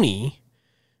county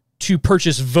to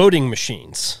purchase voting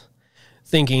machines,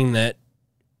 thinking that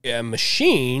a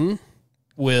machine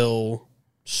will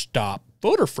stop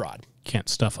voter fraud. Can't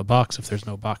stuff a box if there's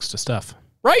no box to stuff.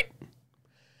 Right?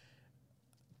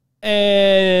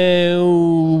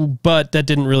 But that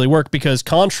didn't really work because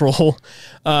Contral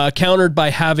countered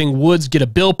by having Woods get a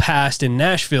bill passed in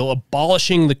Nashville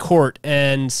abolishing the court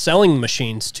and selling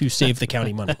machines to save the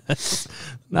county money.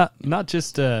 Not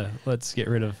just let's get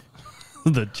rid of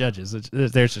the judges.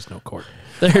 There's just no court.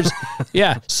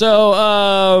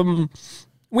 So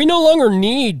we no longer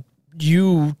need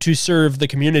you to serve the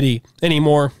community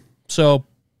anymore. So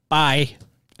bye.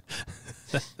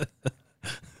 I'm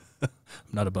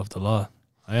not above the law.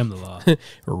 I am the law.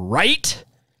 Right?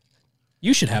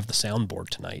 You should have the soundboard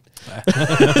tonight.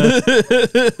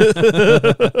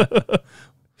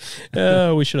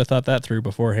 We should have thought that through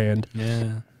beforehand.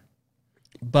 Yeah.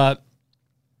 But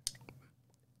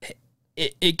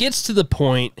it gets to the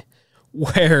point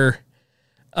where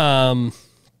a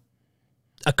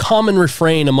common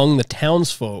refrain among the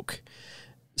townsfolk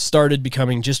started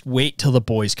becoming just wait till the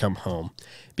boys come home.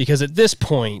 Because at this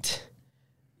point,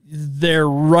 they're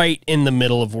right in the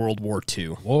middle of World War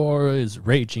II. War is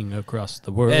raging across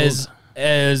the world.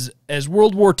 As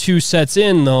World War II sets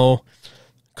in, though,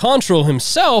 Contral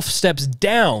himself steps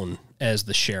down as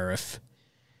the sheriff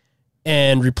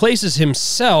and replaces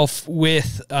himself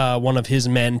with one of his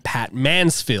men, Pat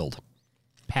Mansfield.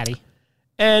 Patty.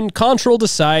 And Contral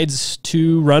decides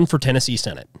to run for Tennessee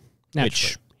Senate, Naturally.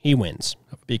 which he wins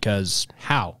because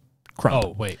How? Crump.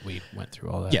 Oh, wait, we went through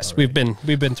all that. Yes, already.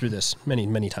 we've been through this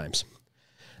many times.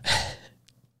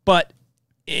 But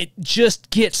it just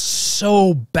gets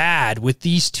so bad with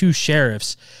these 2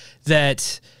 sheriffs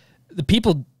that the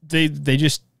people they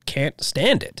just can't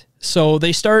stand it. So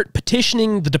they start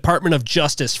petitioning the Department of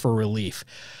Justice for relief.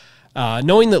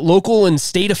 Knowing that local and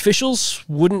state officials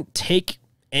wouldn't take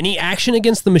any action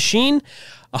against the machine,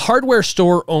 a hardware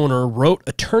store owner wrote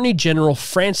Attorney General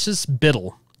Francis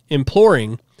Biddle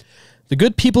imploring, "The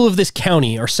good people of this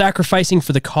county are sacrificing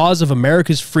for the cause of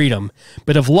America's freedom,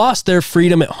 but have lost their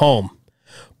freedom at home.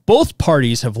 Both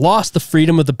parties have lost the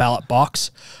freedom of the ballot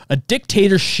box. A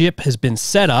dictatorship has been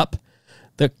set up.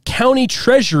 The county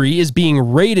treasury is being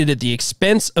raided at the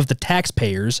expense of the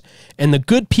taxpayers, and the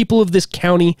good people of this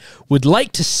county would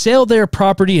like to sell their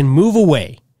property and move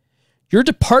away. Your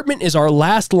department is our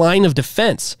last line of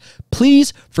defense.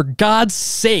 Please, for God's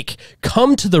sake,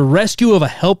 come to the rescue of a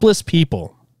helpless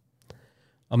people."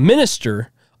 A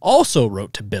minister also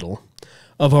wrote to Biddle,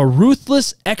 of a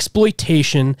ruthless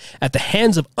exploitation at the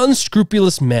hands of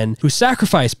unscrupulous men who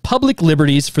sacrifice public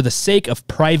liberties for the sake of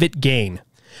private gain.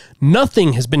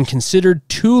 Nothing has been considered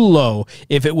too low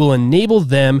if it will enable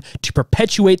them to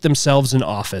perpetuate themselves in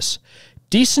office.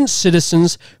 Decent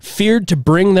citizens feared to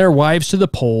bring their wives to the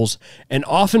polls and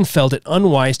often felt it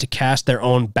unwise to cast their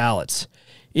own ballots.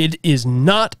 It is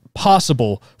not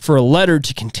possible for a letter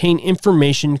to contain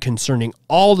information concerning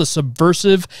all the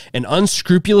subversive and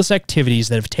unscrupulous activities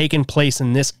that have taken place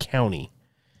in this county.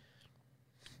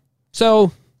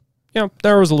 So,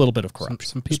 there was a little bit of corruption.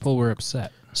 Some people were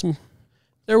upset. Some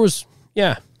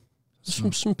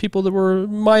people that were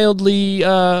mildly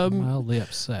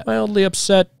upset,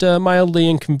 mildly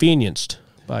inconvenienced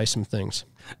by some things.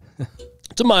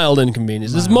 It's a mild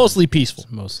inconvenience. It's mostly peaceful.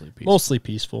 Mostly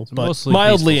peaceful, but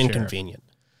mildly inconvenient.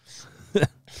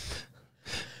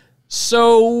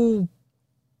 So,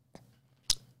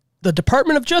 the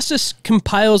Department of Justice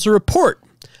compiles a report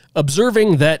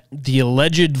observing that the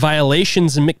alleged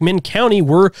violations in McMinn County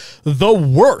were the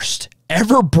worst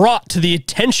ever brought to the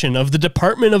attention of the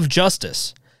Department of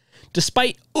Justice.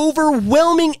 Despite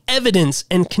overwhelming evidence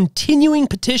and continuing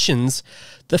petitions,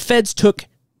 the feds took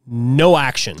no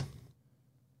action.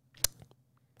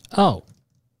 Oh.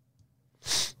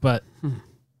 But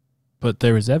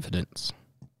there was evidence.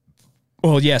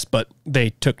 Well, yes, but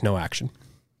they took no action.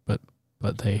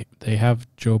 But they have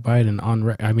Joe Biden on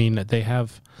record. I mean, they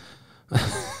have...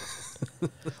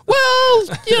 Well,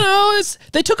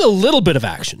 they took a little bit of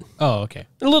action. Oh, okay.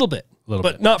 A little bit.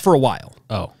 Not for a while.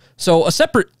 Oh. So a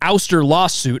separate ouster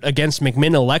lawsuit against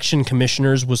McMinn election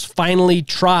commissioners was finally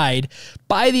tried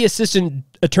by the Assistant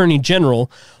Attorney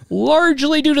General,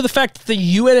 largely due to the fact that the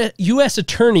U.S.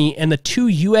 Attorney and the 2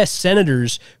 U.S.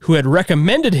 Senators who had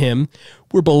recommended him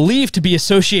were believed to be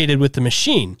associated with the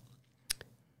machine.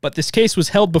 But this case was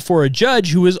held before a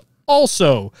judge who was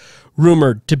also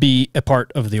rumored to be a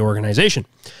part of the organization.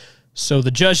 So the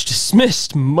judge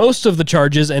dismissed most of the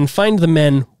charges and fined the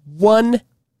men 1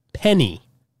 penny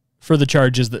for the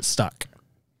charges that stuck.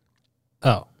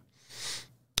 Oh.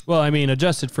 Well, I mean,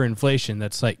 adjusted for inflation,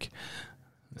 that's like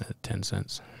 10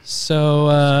 cents.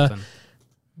 So,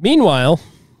 meanwhile,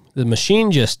 the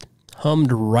machine just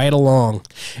hummed right along.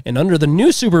 And under the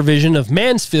new supervision of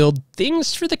Mansfield,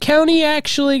 things for the county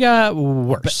actually got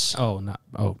worse.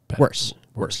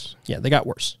 Worse. Yeah, they got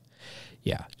worse.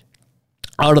 Yeah.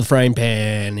 Out of the frying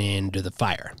pan into the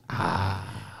fire.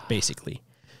 Basically.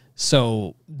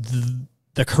 So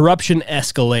the corruption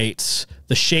escalates,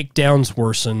 the shakedowns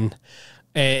worsen.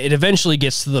 It eventually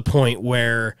gets to the point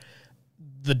where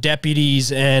the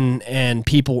deputies and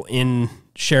people in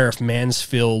Sheriff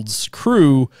Mansfield's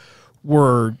crew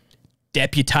were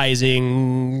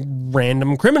deputizing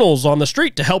random criminals on the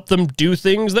street to help them do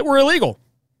things that were illegal.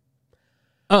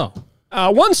 Oh.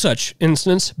 One such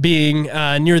instance being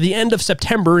near the end of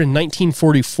September in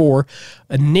 1944,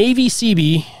 a Navy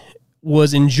Seabee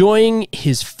was enjoying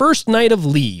his first night of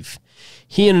leave.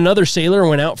 He and another sailor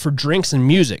went out for drinks and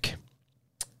music.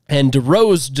 And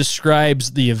DeRose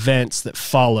describes the events that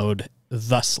followed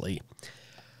thusly.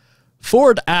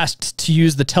 Ford asked to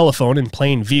use the telephone in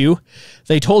plain view.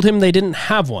 They told him they didn't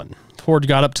have one. Ford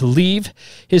got up to leave.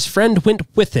 His friend went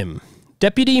with him.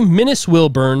 Deputy Minnis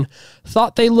Wilburn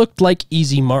thought they looked like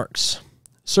easy marks.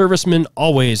 Servicemen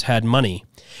always had money.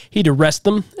 He'd arrest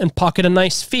them and pocket a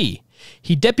nice fee.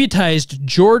 He deputized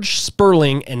George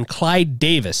Sperling and Clyde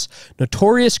Davis,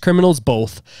 notorious criminals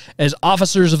both, as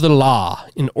officers of the law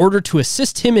in order to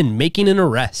assist him in making an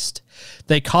arrest.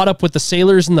 They caught up with the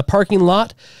sailors in the parking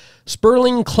lot.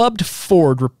 Sperling clubbed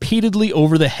Ford repeatedly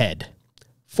over the head.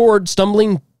 Ford,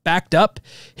 stumbling, backed up,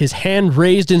 his hand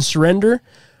raised in surrender.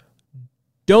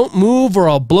 "Don't move or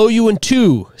I'll blow you in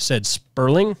two," said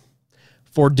Sperling.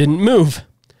 Ford didn't move,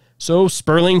 so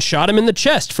Sperling shot him in the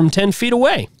chest from 10 feet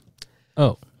away.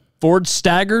 Oh. Ford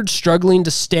staggered, struggling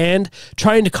to stand,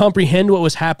 trying to comprehend what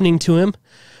was happening to him.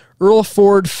 Earl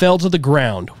Ford fell to the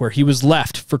ground, where he was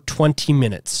left for 20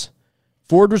 minutes.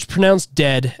 Ford was pronounced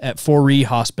dead at Foree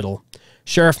Hospital.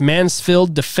 Sheriff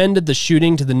Mansfield defended the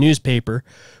shooting to the newspaper.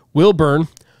 Wilburn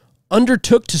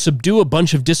undertook to subdue a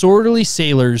bunch of disorderly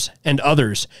sailors and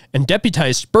others, and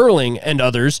deputized Sperling and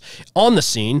others on the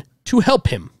scene to help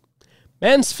him.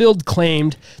 Mansfield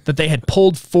claimed that they had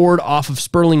pulled Ford off of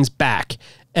Sperling's back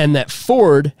and that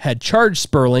Ford had charged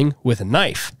Sperling with a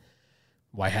knife.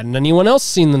 Why hadn't anyone else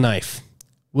seen the knife?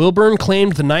 Wilburn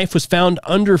claimed the knife was found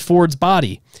under Ford's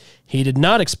body. He did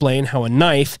not explain how a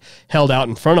knife held out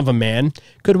in front of a man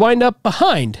could wind up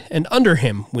behind and under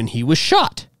him when he was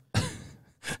shot.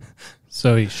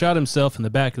 So he shot himself in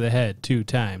the back of the head 2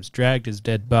 times, dragged his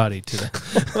dead body to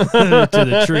the to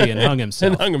the tree, and hung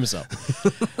himself.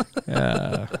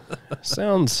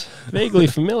 Sounds vaguely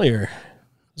familiar.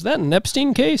 Was that an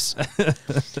Epstein case?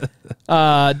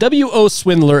 W.O.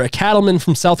 Swindler, a cattleman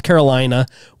from South Carolina,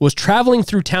 was traveling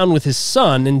through town with his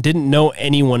son and didn't know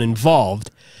anyone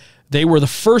involved. They were the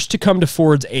first to come to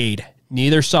Ford's aid.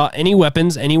 Neither saw any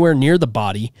weapons anywhere near the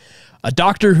body. A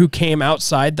doctor who came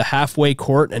outside the halfway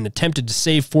court and attempted to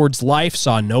save Ford's life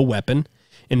saw no weapon.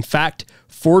 In fact,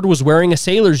 Ford was wearing a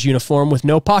sailor's uniform with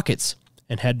no pockets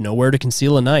and had nowhere to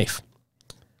conceal a knife.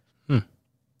 So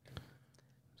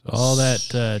all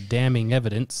that damning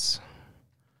evidence.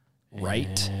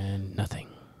 Right. And nothing.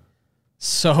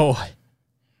 So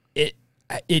it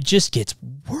just gets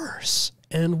worse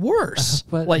and worse.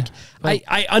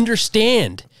 I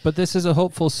understand. But this is a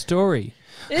hopeful story.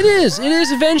 It is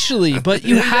eventually, but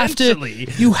you have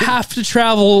to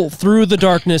travel through the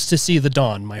darkness to see the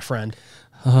dawn, my friend.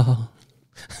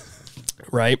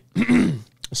 Right?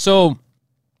 So,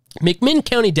 McMinn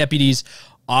County deputies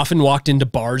often walked into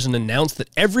bars and announced that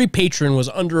every patron was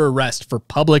under arrest for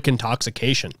public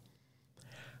intoxication.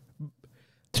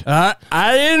 I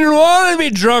didn't want to be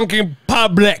drunk in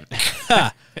public.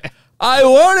 I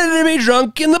wanted to be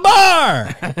drunk in the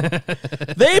bar.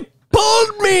 They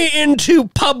pulled me into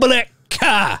public.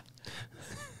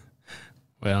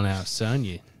 Well, now, son,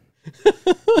 you're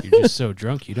just so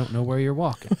drunk you don't know where you're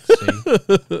walking.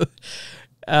 See?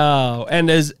 Oh, and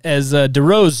as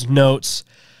DeRose notes,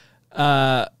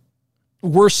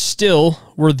 were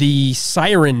the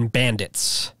siren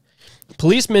bandits,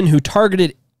 policemen who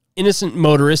targeted innocent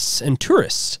motorists and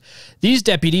tourists. These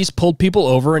deputies pulled people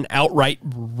over and outright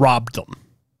robbed them.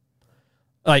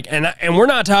 And we're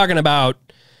not talking about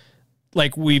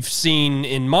like we've seen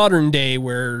in modern day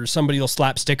where somebody will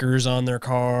slap stickers on their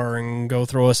car and go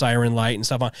throw a siren light and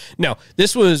stuff on. No,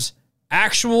 this was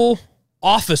actual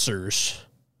officers.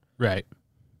 Right.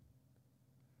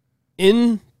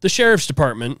 In the sheriff's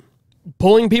department,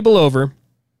 pulling people over,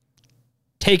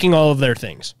 taking all of their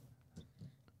things.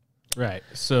 Right.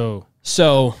 So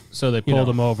they pulled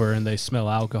them over and they smell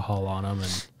alcohol on them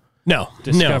and no,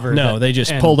 they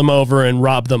just and, pulled them over and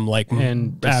robbed them like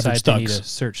and average decide they need thugs. to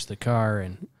search the car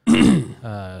and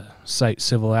cite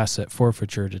civil asset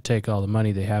forfeiture to take all the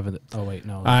money they have. Oh wait,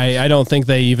 no. I don't think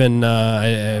they even.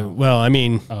 Well, I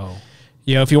mean,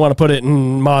 if you want to put it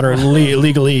in modern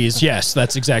legalese, yes,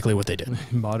 that's exactly what they did.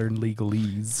 Modern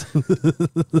legalese.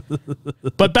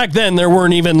 But back then, there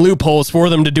weren't even loopholes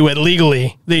for them to do it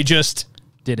legally. They just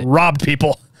robbed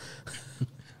people.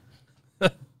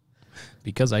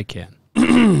 Because I can.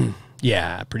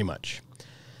 Yeah, pretty much.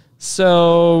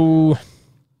 So,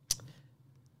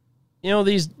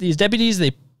 these deputies,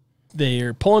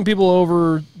 they're pulling people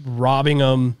over, robbing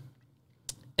them,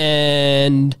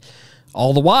 and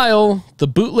all the while, the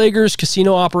bootleggers,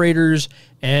 casino operators,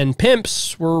 and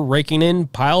pimps were raking in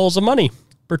piles of money,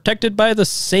 protected by the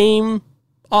same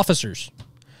officers.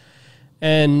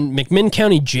 And McMinn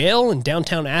County Jail in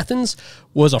downtown Athens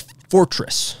was a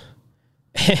fortress.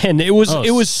 And it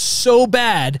was so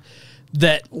bad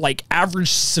that like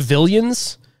average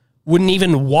civilians wouldn't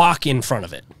even walk in front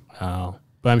of it. Oh,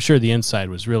 but I'm sure the inside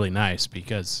was really nice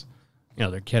because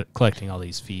they're collecting all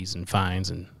these fees and fines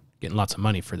and getting lots of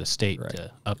money for the state to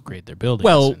upgrade their buildings.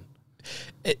 Well,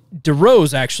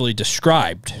 DeRose actually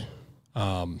described.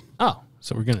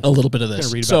 So we're gonna a little bit of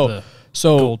this. Read about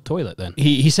the gold toilet then.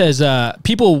 He says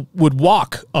people would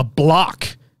walk a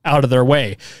block out of their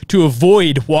way to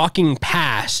avoid walking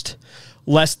past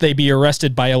lest they be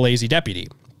arrested by a lazy deputy.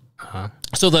 Uh-huh.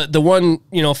 So the one,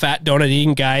 fat donut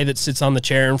eating guy that sits on the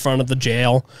chair in front of the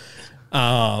jail,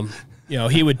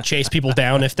 he would chase people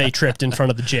down if they tripped in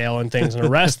front of the jail and things and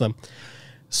arrest them.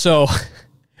 So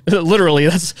literally,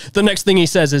 that's the next thing he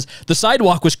says is the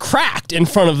sidewalk was cracked in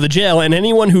front of the jail and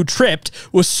anyone who tripped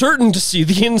was certain to see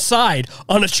the inside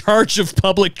on a charge of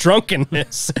public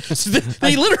drunkenness. So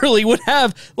they literally would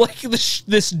have like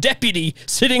this deputy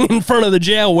sitting in front of the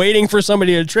jail waiting for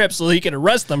somebody to trip so he could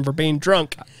arrest them for being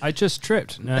drunk. I just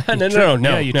tripped. No.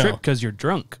 Yeah, you tripped because you're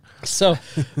drunk. So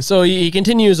he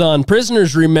continues on.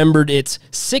 Prisoners remembered its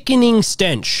sickening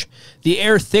stench, the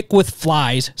air thick with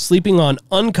flies, sleeping on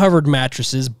uncovered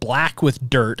mattresses, black with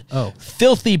dirt,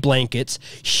 filthy blankets,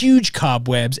 huge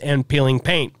cobwebs, and peeling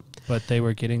paint. But they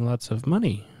were getting lots of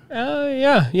money.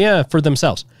 Yeah, for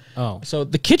themselves. Oh. So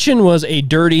the kitchen was a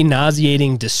dirty,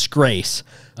 nauseating disgrace.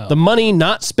 Oh. The money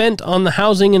not spent on the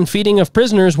housing and feeding of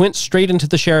prisoners went straight into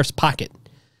the sheriff's pocket.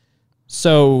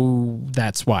 So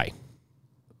that's why.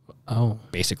 Oh.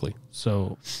 Basically.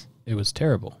 So it was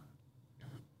terrible.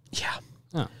 Yeah.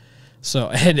 Oh. So,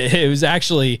 and it was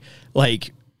actually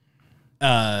like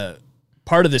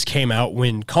part of this came out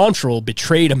when Contral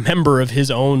betrayed a member of his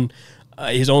own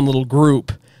little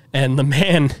group, and the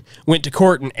man went to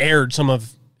court and aired some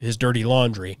of his dirty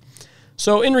laundry.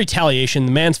 So in retaliation,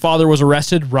 the man's father was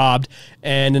arrested, robbed,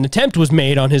 and an attempt was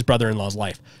made on his brother-in-law's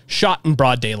life, shot in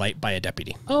broad daylight by a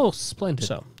deputy. Oh, splendid.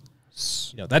 So,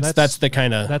 that's the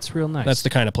kind of that's real nice. That's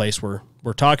the kind of place we're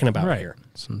talking about here.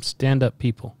 Some stand-up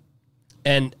people.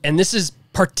 And this is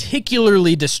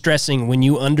particularly distressing when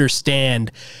you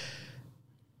understand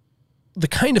the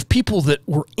kind of people that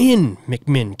were in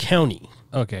McMinn County.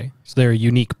 Okay, so they're a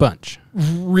unique bunch,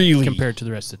 really, compared to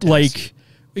the rest of Tennessee.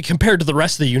 Compared to the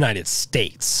rest of the United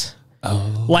States.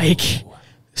 Oh.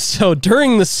 So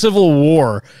during the Civil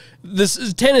War,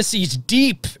 Tennessee's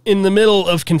deep in the middle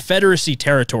of Confederacy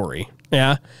territory.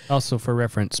 Yeah. Also, for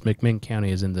reference, McMinn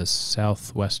County is in the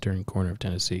southwestern corner of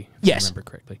Tennessee, if yes. I remember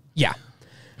correctly. Yeah.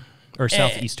 Or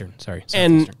southeastern, sorry.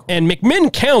 And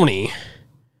McMinn County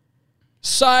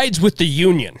sides with the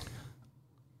Union.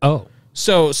 Oh.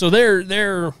 So they're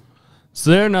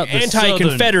not the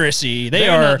anti-Confederacy.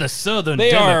 They're not the Southern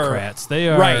Democrats. They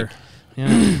are right.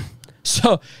 Yeah.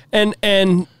 So and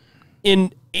in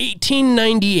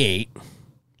 1898,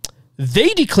 they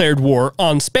declared war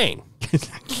on Spain.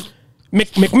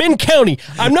 McMinn County.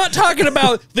 I'm not talking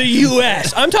about the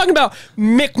U.S. I'm talking about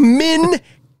McMinn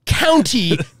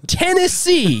County,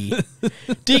 Tennessee,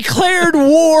 declared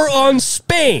war on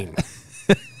Spain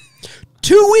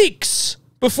 2 weeks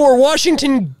before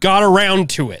Washington got around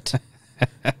to it.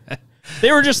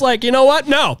 They were just like, you know what?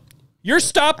 No, you're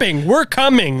stopping. We're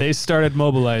coming. They started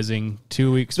mobilizing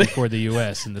 2 weeks before the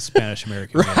U.S. in the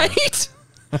Spanish-American War. Right?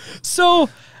 So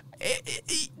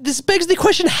this begs the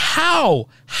question, how?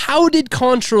 How did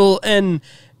Contral and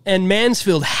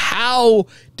Mansfield, how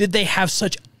did they have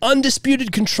such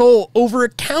undisputed control over a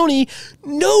county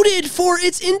noted for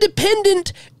its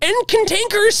independent and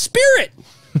cantankerous spirit?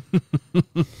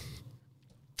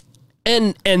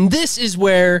 And this is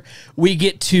where we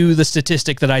get to the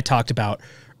statistic that I talked about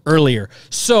earlier.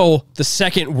 So the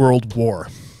Second World War.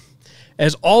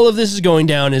 As all of this is going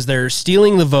down, as they're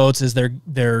stealing the votes, as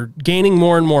they're gaining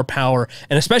more and more power,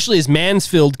 and especially as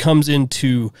Mansfield comes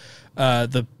into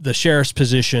the sheriff's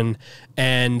position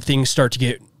and things start to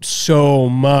get so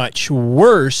much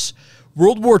worse,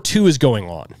 World War II is going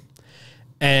on.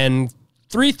 And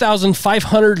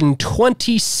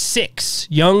 3,526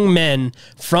 young men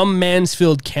from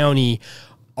Mansfield County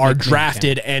are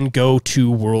drafted and go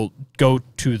to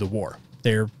the war.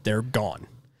 They're gone,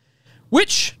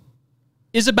 which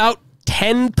is about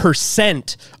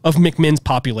 10% of McMinn's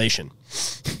population.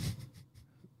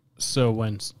 So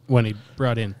when he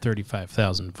brought in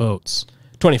 35,000 votes,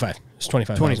 25. It's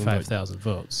 25,000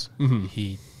 votes. Mm-hmm.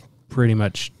 He pretty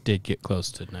much did get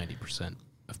close to 90%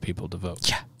 of people to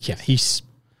vote. Yeah, he's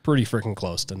pretty freaking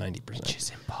close to 90%. Which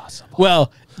is impossible.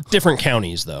 Well, different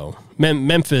counties, though.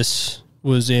 Memphis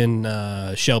was in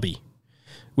Shelby,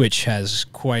 which has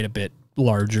quite a bit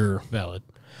larger. Valid.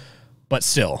 But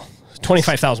still,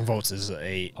 25,000 votes is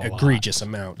a egregious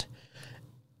amount.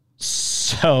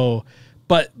 So,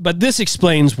 but this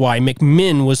explains why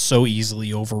McMinn was so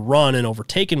easily overrun and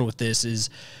overtaken with this,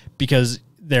 is because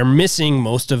they're missing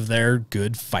most of their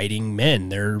good fighting men.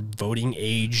 They're voting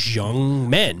age young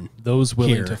men. Those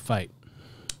willing to fight.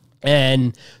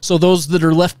 And so those that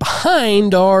are left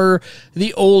behind are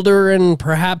the older and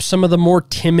perhaps some of the more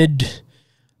timid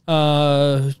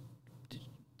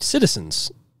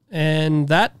citizens. And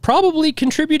that probably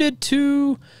contributed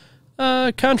to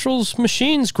Contral's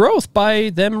machine's growth by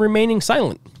them remaining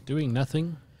silent. Doing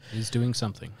nothing is doing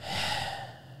something.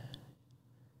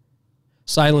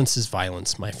 Silence is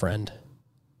violence, my friend.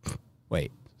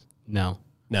 Wait. No.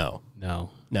 It's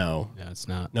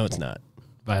not. No, it's not.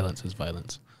 Violence is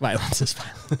violence. Violence is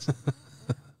violence.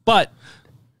 But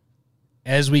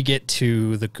as we get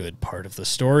to the good part of the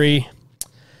story,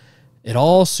 it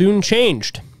all soon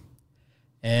changed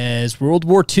as World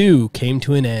War II came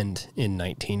to an end in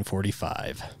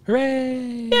 1945.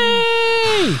 Hooray!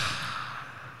 Yay!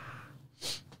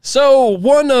 So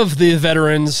one of the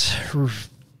veterans,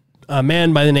 a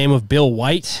man by the name of Bill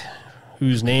White,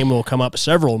 whose name will come up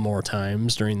several more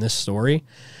times during this story,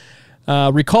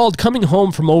 recalled coming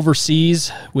home from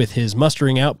overseas with his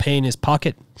mustering out pay in his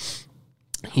pocket.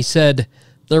 He said,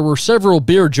 "There were several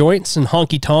beer joints and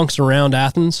honky-tonks around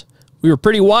Athens. We were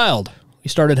pretty wild. We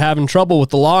started having trouble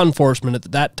with the law enforcement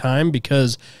at that time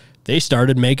because they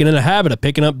started making it a habit of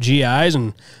picking up GIs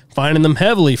and fining them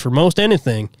heavily for most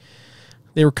anything.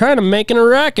 They were kind of making a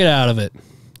racket out of it.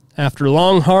 After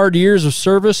long, hard years of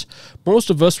service, most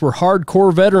of us were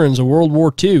hardcore veterans of World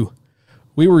War II.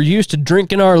 We were used to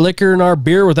drinking our liquor and our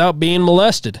beer without being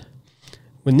molested.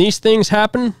 When these things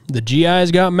happen, the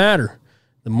GIs got madder.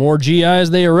 The more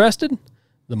GIs they arrested,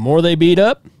 the more they beat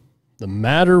up, the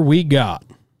madder we got.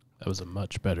 That was a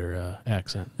much better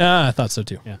accent. I thought so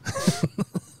too. Yeah.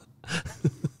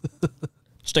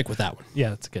 Stick with that one.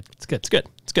 Yeah, it's good. It's good. It's good.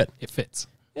 It's good. It fits.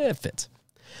 Yeah, it fits.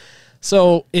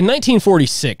 So in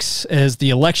 1946, as the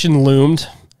election loomed,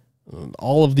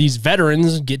 all of these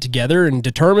veterans get together and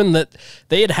determine that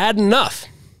they had had enough.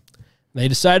 They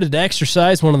decided to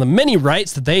exercise one of the many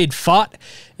rights that they had fought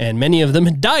and many of them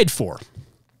had died for.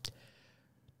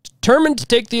 Determined to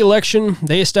take the election,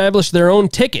 they established their own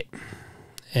ticket.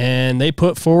 And they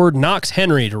put forward Knox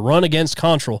Henry to run against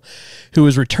Contrell, who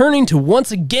was returning to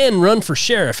once again run for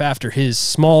sheriff after his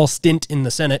small stint in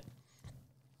the Senate.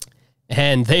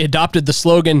 And they adopted the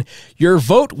slogan, "Your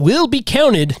vote will be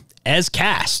counted as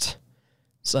cast."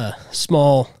 It's a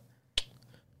small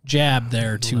jab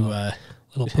there to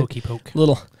Little pokey poke.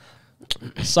 little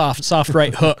soft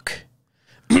right hook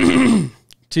to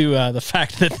the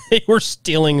fact that they were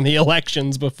stealing the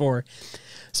elections before.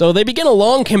 So they began a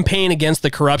long campaign against the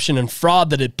corruption and fraud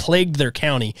that had plagued their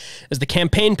county. As the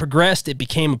campaign progressed, it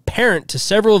became apparent to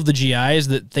several of the GIs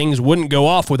that things wouldn't go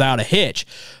off without a hitch.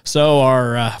 So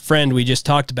our friend we just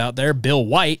talked about there, Bill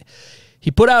White, he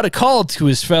put out a call to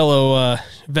his fellow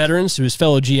veterans, to his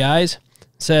fellow GIs,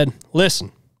 said,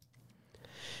 "Listen,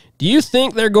 do you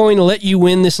think they're going to let you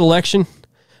win this election?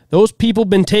 Those people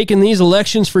been taking these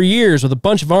elections for years with a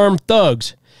bunch of armed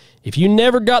thugs. If you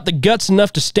never got the guts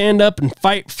enough to stand up and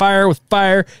fight fire with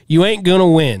fire, you ain't gonna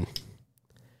win."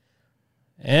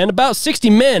 And about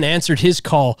 60 men answered his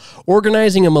call,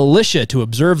 organizing a militia to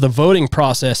observe the voting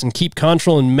process and keep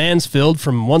Contrell and Mansfield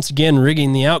from once again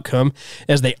rigging the outcome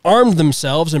as they armed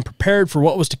themselves and prepared for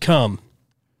what was to come.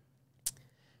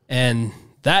 And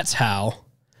that's how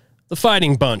the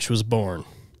Fighting Bunch was born.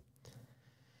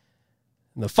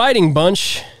 The Fighting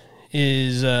Bunch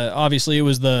is, obviously, it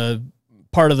was the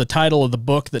part of the title of the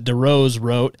book that DeRose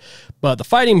wrote, but the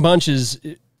Fighting Bunch is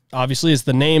obviously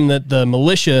the name that the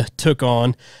militia took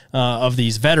on of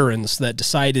these veterans that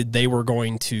decided they were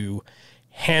going to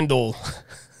handle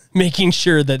making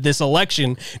sure that this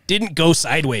election didn't go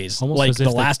sideways Almost like the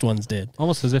last ones did.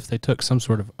 Almost as if they took some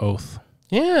sort of oath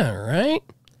Yeah, right?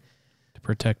 to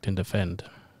protect and defend.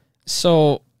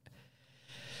 So,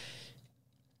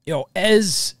 you know,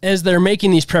 as they're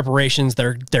making these preparations,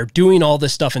 they're doing all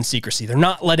this stuff in secrecy. They're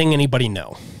not letting anybody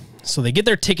know. So they get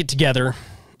their ticket together,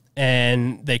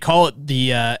 and they call it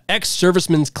the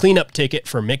ex-serviceman's cleanup ticket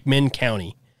for McMinn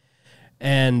County.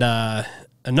 And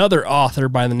another author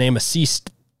by the name of C.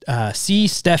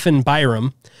 Stephen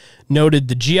Byram noted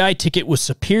the GI ticket was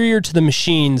superior to the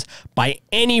machines by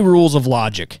any rules of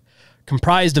logic.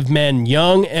 Comprised of men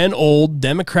young and old,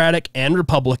 Democratic and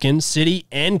Republican, city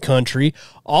and country,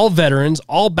 all veterans,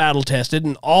 all battle-tested,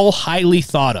 and all highly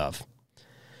thought of.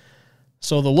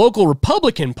 So the local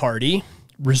Republican Party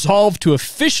resolved to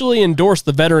officially endorse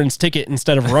the veterans' ticket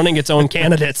instead of running its own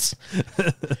candidates.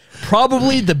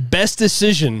 Probably the best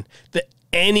decision that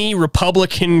any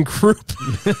Republican group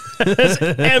has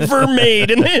ever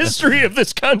made in the history of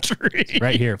this country.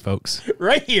 Right here, folks.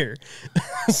 Right here.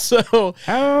 So,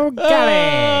 Oh,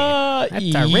 golly.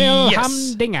 That's a real yes.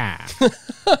 humdinger.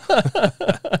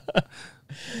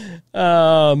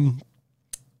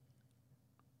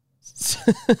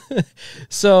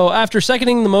 So after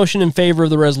seconding the motion in favor of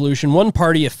the resolution, one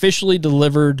party official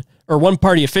delivered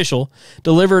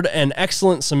an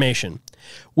excellent summation.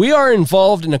 "We are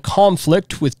involved in a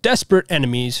conflict with desperate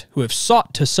enemies who have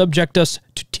sought to subject us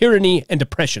to tyranny and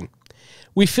oppression.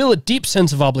 We feel a deep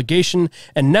sense of obligation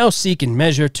and now seek in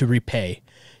measure to repay.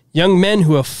 Young men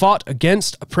who have fought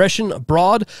against oppression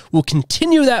abroad will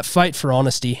continue that fight for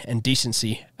honesty and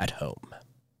decency at home."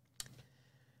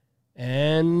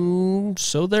 And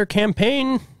so their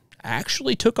campaign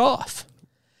actually took off.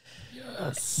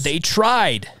 Yes. They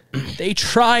tried. They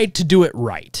tried to do it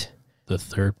right. The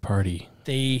third party.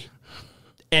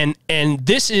 And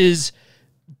this is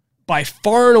by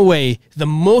far and away the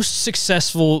most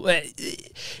successful.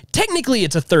 Technically,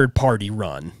 it's a third party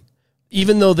run,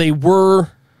 even though they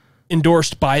were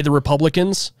endorsed by the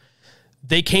Republicans.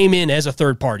 They came in as a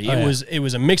third party. It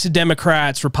was a mix of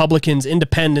Democrats, Republicans,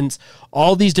 independents,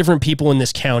 all these different people in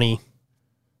this county,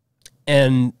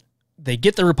 and they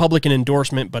get the Republican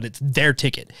endorsement, but it's their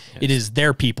ticket. Yes. It is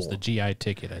their people. It's the GI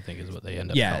ticket, I think, is what they end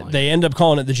up calling it. They end up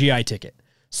calling it the GI ticket.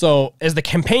 So as the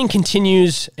campaign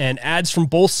continues and ads from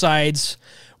both sides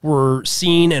were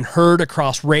seen and heard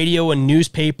across radio and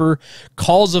newspaper,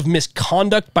 calls of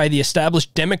misconduct by the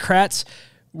established Democrats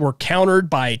were countered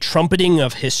by trumpeting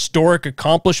of historic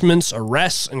accomplishments,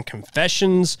 arrests, and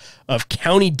confessions of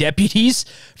county deputies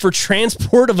for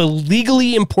transport of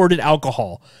illegally imported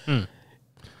alcohol.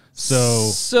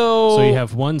 So you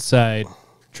have one side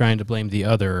trying to blame the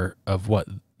other of what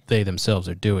they themselves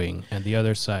are doing, and the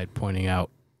other side pointing out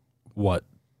what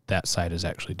that side is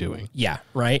actually doing. Yeah,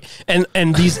 right.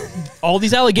 And these all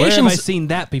these allegations. Where have I seen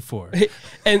that before?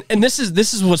 And this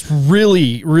is what's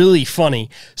really, really funny.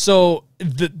 So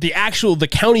the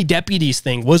county deputies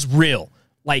thing was real.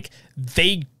 Like,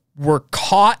 they were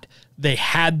caught. They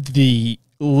had the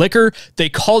liquor. They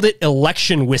called it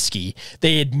election whiskey.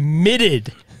 They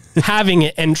admitted having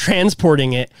it and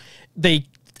transporting it. They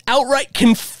outright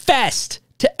confessed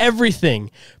to everything.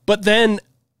 But then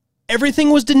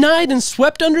everything was denied and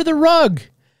swept under the rug.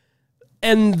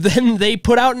 And then they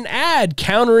put out an ad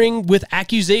countering with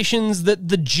accusations that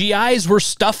the GIs were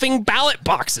stuffing ballot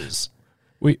boxes.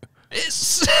 You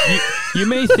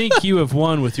may think you have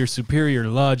won with your superior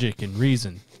logic and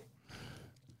reason.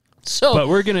 But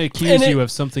we're going to accuse you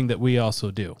of something that we also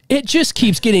do. It just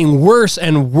keeps getting worse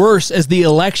and worse as the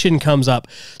election comes up.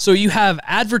 So you have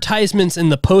advertisements in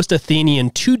the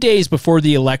Post-Athenian 2 days before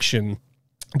the election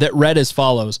that read as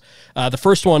follows. The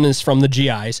first one is from the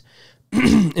GIs,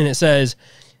 and it says,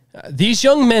 "These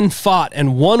young men fought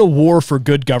and won a war for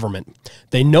good government.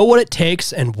 They know what it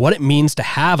takes and what it means to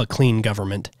have a clean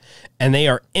government, and they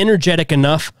are energetic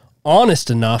enough, honest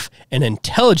enough, and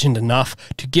intelligent enough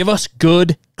to give us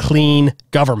good, clean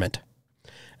government."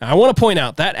 Now, I want to point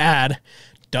out that ad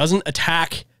doesn't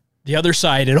attack the other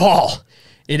side at all.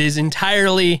 It is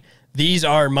entirely, these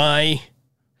are my...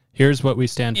 Here's what we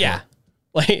stand for. Yeah.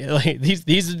 Like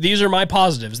these are my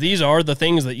positives. These are the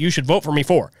things that you should vote for me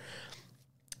for.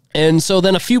 And so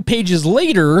then a few pages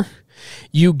later,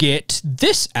 you get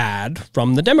this ad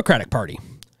from the Democratic Party.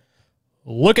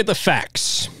 "Look at the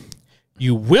facts.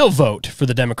 You will vote for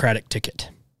the Democratic ticket.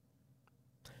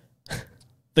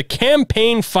 The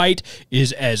campaign fight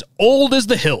is as old as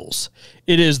the hills.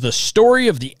 It is the story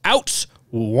of the outs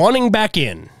wanting back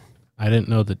in." I didn't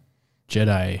know the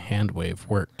Jedi hand wave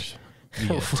worked.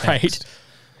 Via text. Right.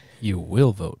 You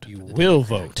will vote. You will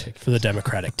vote for the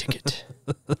Democratic ticket.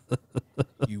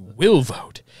 You will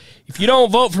vote. If you don't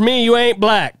vote for me, you ain't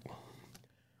black.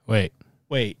 Wait.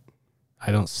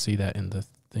 I don't see that in the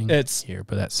thing here,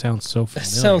 but that sounds so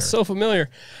familiar. That sounds so familiar.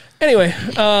 Anyway,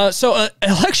 so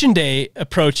election day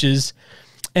approaches,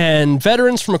 and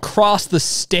veterans from across the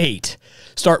state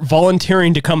start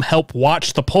volunteering to come help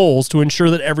watch the polls to ensure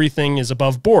that everything is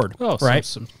above board. Oh, right?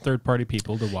 Some third-party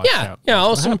people to watch out.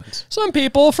 Yeah, some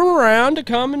people from around to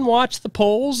come and watch the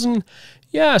polls. And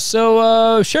yeah,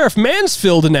 so Sheriff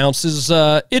Mansfield announces,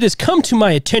 "It has come to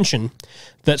my attention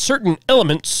that certain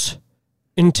elements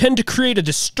intend to create a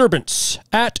disturbance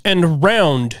at and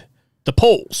around the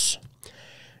polls.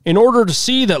 In order to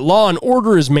see that law and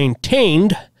order is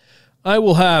maintained, I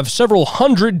will have several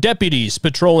hundred deputies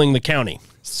patrolling the county."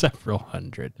 Several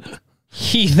hundred.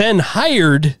 He then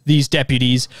hired these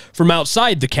deputies from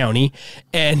outside the county,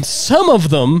 and some of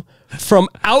them from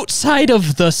outside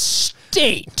of the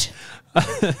state,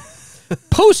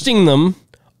 posting them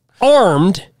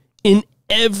armed in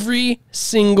every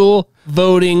single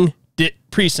voting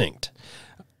precinct.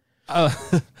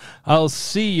 I'll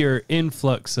see your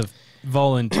influx of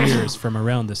volunteers from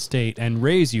around the state and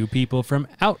raise you people from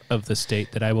out of the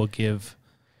state that I will give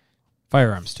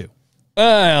firearms to.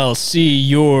 I'll see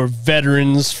your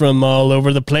veterans from all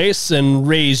over the place and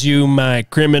raise you my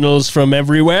criminals from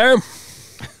everywhere.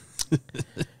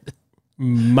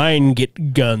 Mine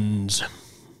get guns.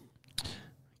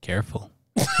 Careful.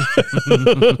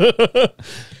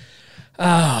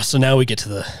 So now we get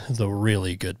to the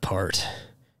really good part.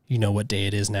 You know what day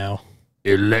it is now?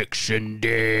 Election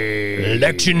Day.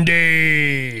 Election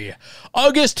Day.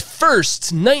 August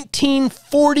 1st,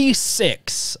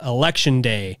 1946. Election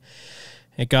Day.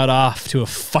 It got off to a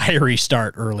fiery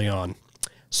start early on.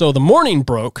 So the morning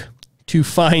broke to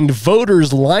find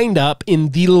voters lined up in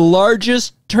the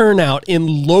largest turnout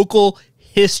in local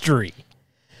history.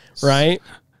 Right?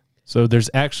 So there's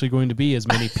actually going to be as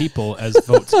many people as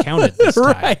votes counted this time.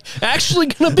 Right. Actually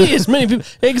going to be as many people.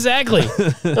 Exactly.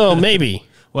 Oh, maybe.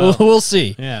 Well, we'll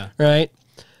see. Yeah. Right?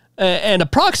 And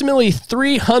approximately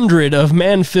 300 of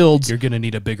Manfield's... You're going to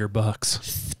need a bigger box.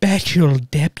 ...special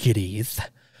deputies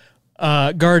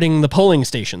guarding the polling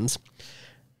stations.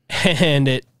 And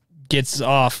it gets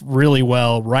off really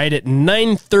well right at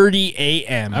 9:30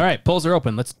 a.m. All right, polls are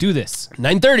open. Let's do this.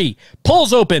 9:30,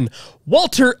 polls open.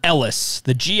 Walter Ellis,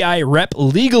 the GI rep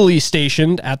legally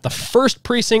stationed at the 1st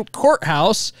Precinct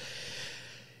Courthouse,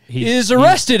 is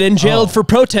arrested and jailed for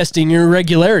protesting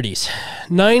irregularities.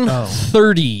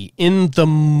 9:30 in the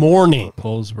morning.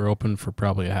 Polls were open for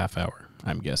probably a half hour,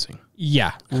 I'm guessing.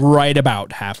 Yeah, right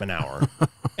about half an hour.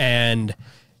 And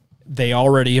they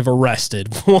already have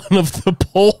arrested one of the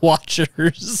poll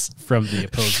watchers From the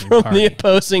opposing from party. the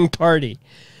opposing party.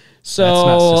 So That's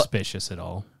not suspicious at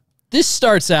all. this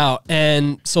starts out,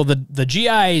 and so the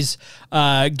GIs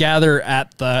gather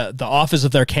at the office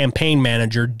of their campaign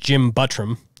manager, Jim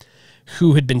Buttram,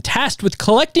 who had been tasked with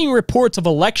collecting reports of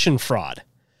election fraud.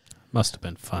 Must have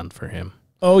been fun for him.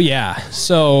 Oh yeah,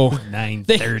 so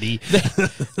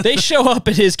 9:30. they show up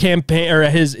at his campaign or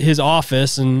at his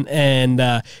office, and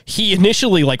he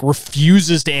initially like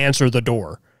refuses to answer the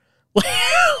door.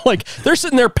 Like they're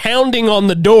sitting there pounding on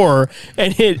the door,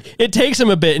 and it takes him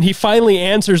a bit, and he finally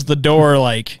answers the door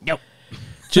like, Nope.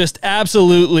 just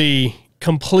absolutely,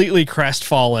 completely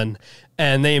crestfallen,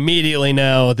 and they immediately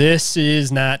know this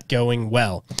is not going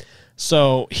well.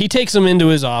 So he takes them into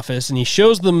his office, and he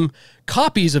shows them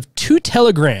copies of 2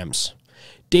 telegrams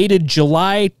dated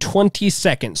July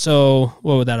 22nd. So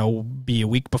what would that be, a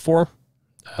week before?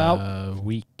 About A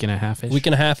week and a half-ish. week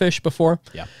and a half-ish before?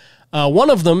 Yeah. One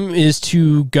of them is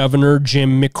to Governor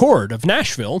Jim McCord of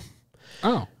Nashville.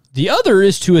 Oh. The other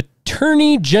is to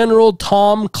Attorney General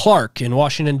Tom Clark in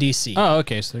Washington, D.C. Oh,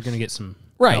 okay. So they're going to get some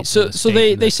Right. help So from the so state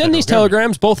they, and they the send these federal government.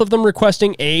 telegrams, both of them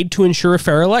requesting aid to ensure a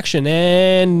fair election,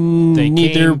 and They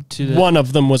neither came to the- one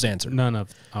of them was answered. None of.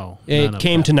 Oh. It none of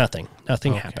came that. to nothing.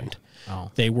 Nothing Okay. happened. Oh.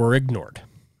 They were ignored.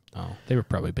 Oh. They were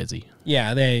probably busy.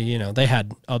 Yeah, they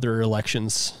had other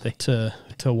elections to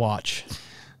watch.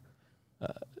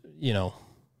 Yeah.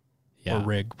 Or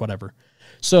rig, whatever.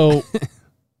 So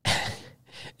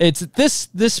it's at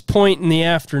this point in the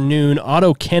afternoon,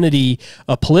 Otto Kennedy,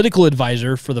 a political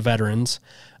advisor for the veterans,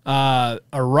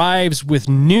 arrives with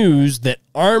news that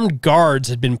armed guards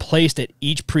had been placed at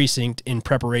each precinct in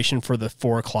preparation for the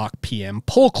 4:00 p.m.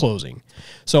 poll closing.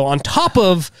 So on top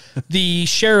of the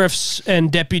sheriff's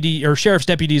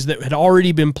deputies that had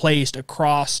already been placed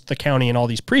across the county in all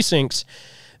these precincts,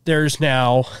 there's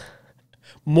now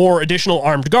more additional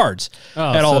armed guards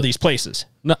at all these places.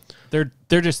 No,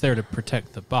 they're just there to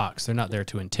protect the box. They're not there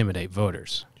to intimidate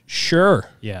voters. Sure.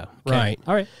 Yeah. Right.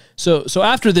 All right. So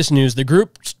after this news, the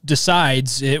group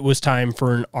decides it was time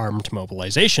for an armed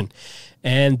mobilization,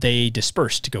 and they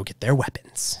disperse to go get their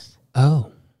weapons.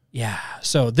 Oh. Yeah.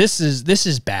 So this is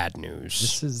bad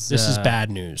news. This is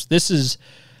bad news. This is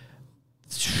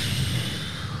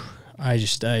I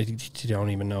don't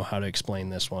even know how to explain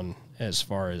this one as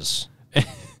far as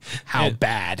how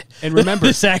bad. And remember,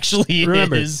 this actually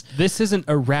is. this isn't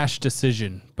a rash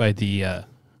decision by the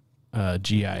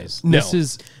GIs. No. This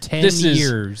is 10 This is-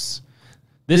 years.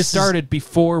 This started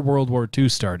before World War II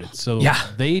started. So Yeah.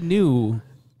 they knew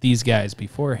these guys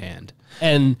beforehand.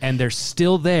 And And they're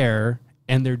still there,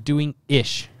 and they're doing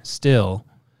ish still.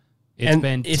 It's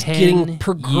been it's 10 getting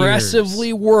progressively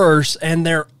years. worse, and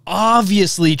they're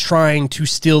obviously trying to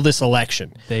steal this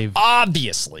election.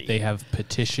 Obviously. They have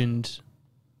petitioned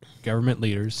government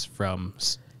leaders from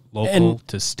local And-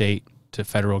 to state to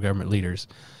federal government leaders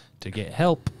to get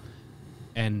help,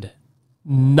 and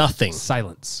Nothing.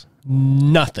 silence.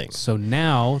 Nothing. So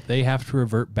now they have to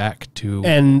revert back to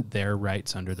And- their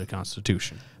rights under the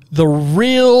Constitution. The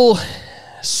real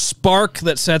spark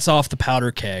that sets off the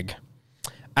powder keg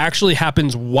actually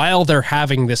happens while they're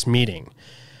having this meeting,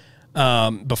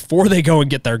 before they go and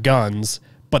get their guns,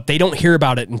 but they don't hear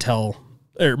about it until,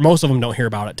 or most of them don't hear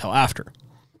about it till after.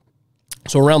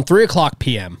 So around 3:00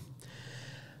 p.m.,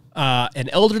 an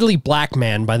elderly black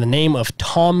man by the name of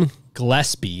Tom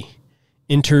Gillespie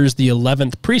enters the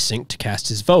 11th precinct to cast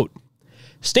his vote.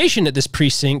 Stationed at this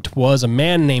precinct was a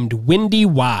man named Windy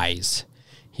Wise.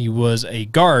 He was a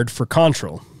guard for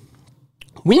Control.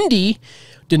 Windy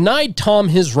denied Tom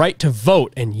his right to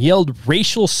vote and yelled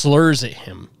racial slurs at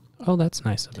him. Oh, that's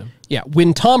nice of them. Yeah,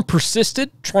 when Tom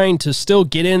persisted, trying to still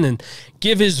get in and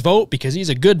give his vote because he's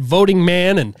a good voting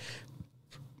man and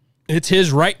it's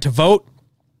his right to vote.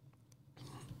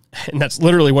 And that's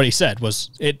literally what he said was,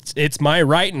 it's my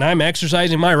right and I'm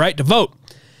exercising my right to vote.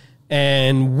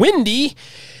 And Windy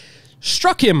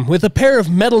struck him with a pair of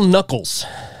metal knuckles.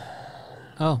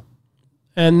 Oh.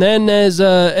 And then as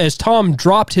Tom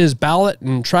dropped his ballot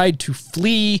and tried to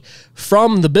flee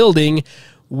from the building,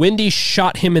 Windy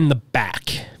shot him in the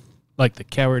back. Like the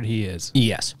coward he is.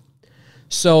 Yes.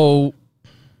 So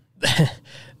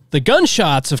the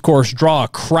gunshots, of course, draw a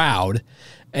crowd,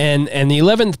 and the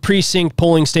 11th Precinct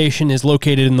polling station is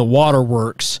located in the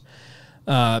Waterworks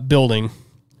building.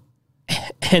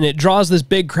 and it draws this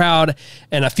big crowd.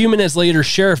 And a few minutes later,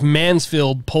 Sheriff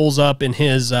Mansfield pulls up in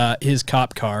his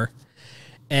cop car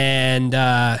and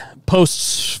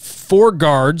posts 4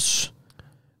 guards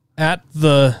at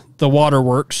the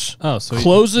waterworks. Oh, so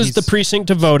closes the precinct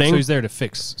to voting. So he's there to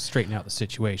straighten out the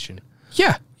situation.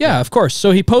 Yeah, of course.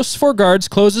 So he posts 4 guards,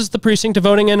 closes the precinct to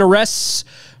voting, and arrests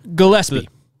Gillespie.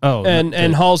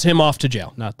 And hauls him off to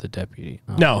jail. Not the deputy.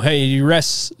 Oh. No, he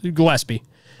arrests Gillespie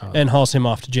and hauls him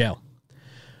off to jail.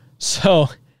 So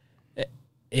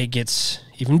it gets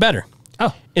even better.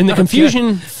 Oh. In the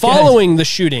confusion following the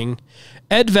shooting,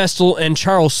 Ed Vestal and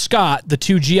Charles Scott, the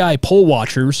 2 GI poll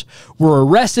watchers, were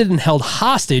arrested and held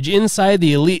hostage inside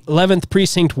the elite 11th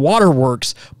Precinct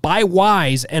Waterworks by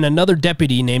Wise and another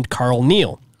deputy named Carl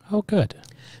Neal. Oh, good.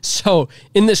 So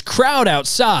in this crowd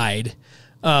outside,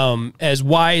 as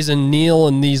Wise and Neal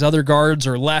and these other guards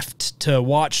are left to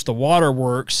watch the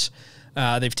waterworks,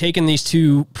 they've taken these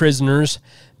 2 prisoners,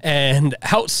 and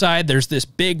outside there's this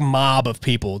big mob of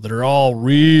people that are all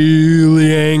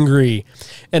really angry.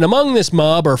 And among this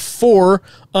mob are 4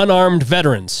 unarmed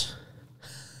veterans.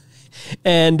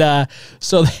 And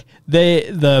so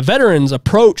the veterans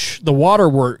approach the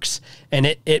waterworks, and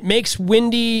it makes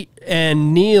Windy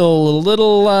and Neal a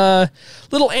little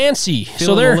antsy.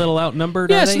 Feeling a little outnumbered.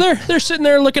 Yeah, so they're sitting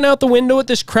there looking out the window at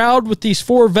this crowd with these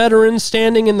 4 veterans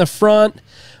standing in the front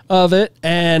of it,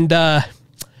 and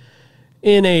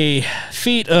in a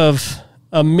feat of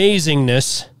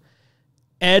amazingness,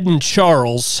 Ed and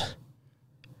Charles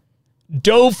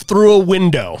dove through a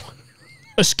window,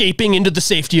 escaping into the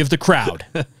safety of the crowd.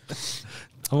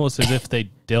 Almost as if they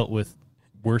dealt with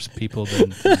worse people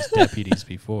than these deputies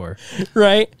before.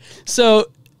 Right? So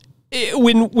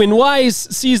when Wise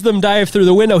sees them dive through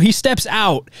the window, he steps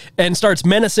out and starts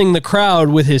menacing the crowd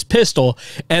with his pistol,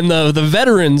 and the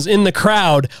veterans in the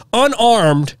crowd,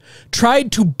 unarmed,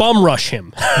 tried to bum rush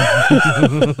him.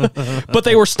 But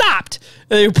they were stopped.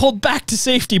 They were pulled back to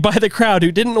safety by the crowd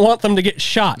who didn't want them to get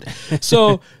shot.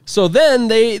 So then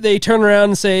they turn around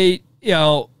and say,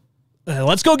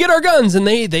 let's go get our guns. And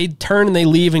they turn and they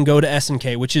leave and go to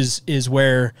S&K, which is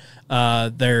where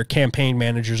their campaign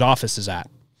manager's office is at.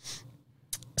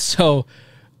 So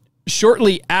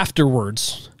shortly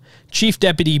afterwards, Chief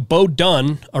Deputy Bo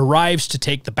Dunn arrives to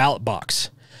take the ballot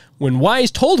box. When Wise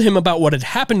told him about what had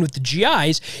happened with the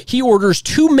GIs, he orders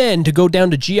 2 men to go down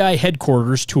to GI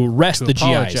headquarters to arrest the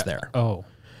GIs there. Oh.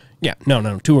 Yeah,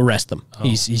 no, to arrest them. Oh.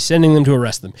 He's sending them to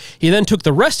arrest them. He then took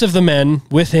the rest of the men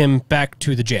with him back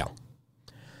to the jail.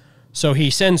 So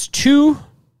he sends 2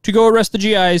 to go arrest the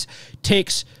GIs,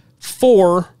 takes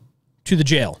 4 to the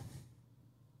jail.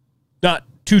 Not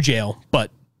to jail,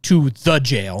 but to the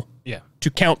jail. Yeah. To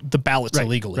count the ballots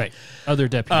illegally. Right. Other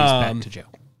deputies back to jail.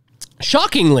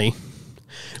 Shockingly,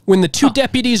 when the 2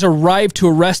 deputies arrived to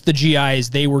arrest the GIs,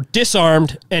 they were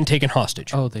disarmed and taken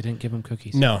hostage. Oh, they didn't give them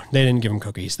cookies. No, they didn't give them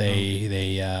cookies.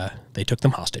 They took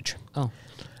them hostage. Oh.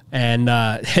 And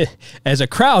as a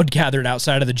crowd gathered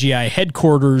outside of the GI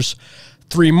headquarters,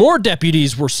 3 more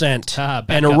deputies were sent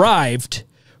and arrived,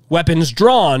 weapons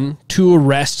drawn, to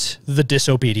arrest the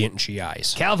disobedient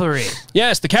GIs. Cavalry.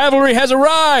 Yes, the cavalry has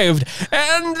arrived,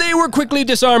 and they were quickly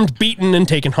disarmed, beaten, and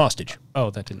taken hostage. Oh,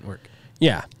 that didn't work.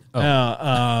 Yeah.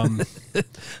 Oh.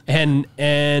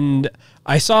 And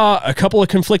I saw a couple of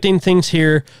conflicting things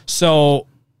here. So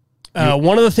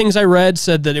one of the things I read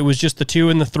said that it was just the 2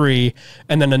 and the 3,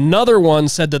 and then another one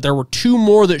said that there were 2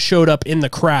 more that showed up in the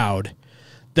crowd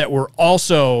that were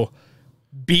also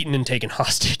beaten and taken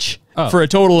hostage for a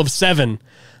total of 7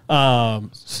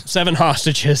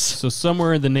 hostages. So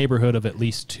somewhere in the neighborhood of at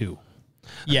least 2.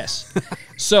 Yes.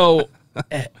 So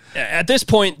at this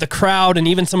point, the crowd and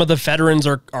even some of the veterans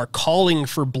are calling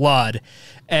for blood,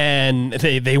 and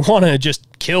they want to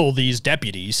just kill these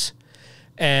deputies.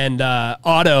 And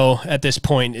Otto, at this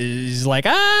point, is like,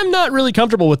 I'm not really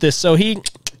comfortable with this, so he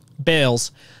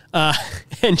bails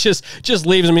and just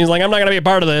leaves him. He's like, I'm not going to be a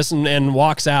part of this, and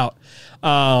walks out.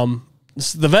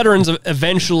 The veterans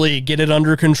eventually get it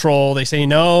under control. They say,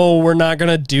 no, we're not going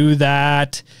to do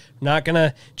that. Not going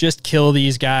to just kill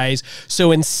these guys.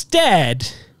 So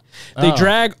instead, they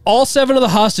drag all 7 of the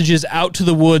hostages out to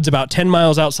the woods about 10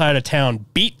 miles outside of town,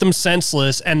 beat them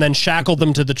senseless, and then shackle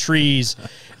them to the trees.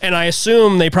 And I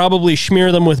assume they probably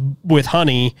smear them with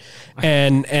honey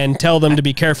and tell them to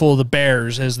be careful of the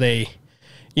bears as they,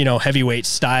 heavyweight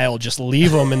style, just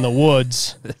leave them in the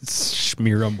woods.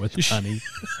 Smear them with honey.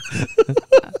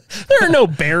 There are no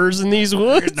bears in these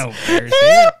woods. There's no bears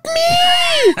here. Help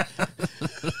me!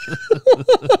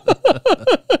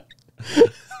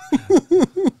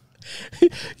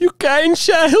 You kind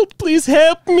child, please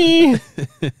help me.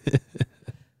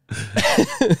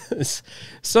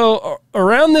 So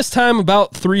around this time,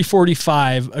 about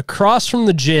 3:45, across from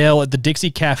the jail at the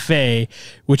Dixie Cafe,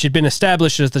 which had been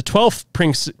established as the 12th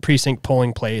precinct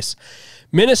polling place,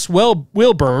 Minnis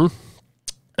Wilburn,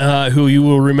 who you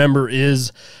will remember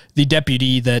is the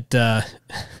deputy that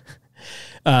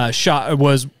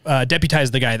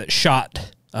deputized the guy that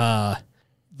shot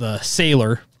the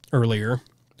sailor earlier.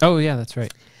 Oh, yeah, that's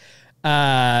right.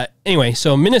 Anyway,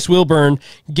 so Minnis Wilburn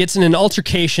gets in an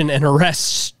altercation and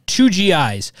arrests two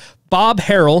GIs, Bob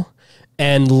Harrell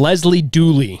and Leslie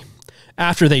Dooley,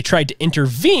 after they tried to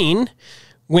intervene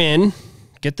when,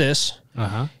 get this,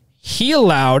 he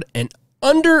allowed an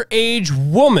underage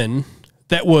woman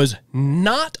that was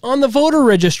not on the voter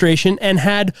registration and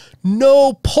had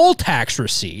no poll tax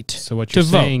receipt. So what you're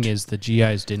saying is the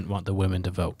GIs didn't want the women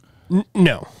to vote?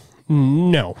 No,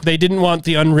 they didn't want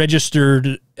the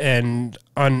unregistered and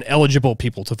uneligible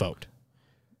people to vote.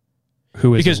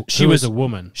 Who is a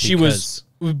woman? She was,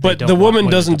 but the woman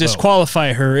doesn't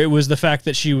disqualify her. It was the fact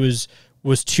that she was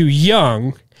too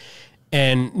young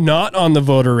and not on the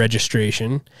voter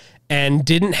registration and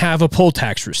didn't have a poll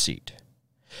tax receipt.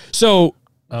 So,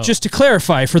 just to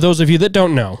clarify, for those of you that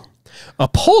don't know, a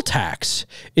poll tax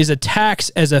is a tax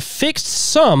as a fixed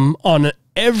sum on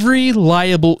every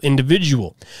liable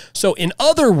individual. So, in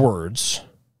other words,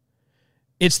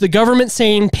 it's the government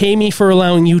saying, "Pay me for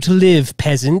allowing you to live,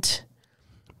 peasant."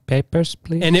 Papers,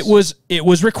 please. And it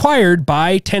was required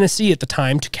by Tennessee at the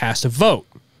time to cast a vote.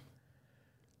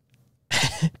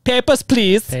 Papers,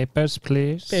 please. Papers,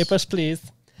 please. Papers, please.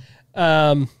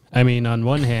 I mean, on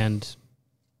one hand,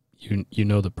 you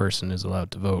know the person is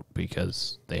allowed to vote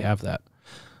because they have that.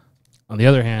 On the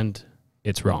other hand,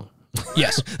 it's wrong.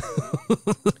 Yes,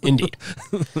 indeed.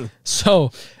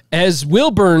 So, as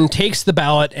Wilburn takes the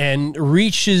ballot and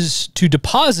reaches to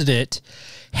deposit it,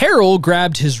 Harrell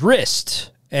grabbed his wrist,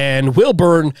 and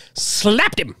Wilburn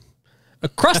slapped him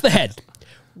across the head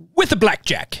with a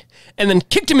blackjack, and then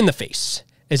kicked him in the face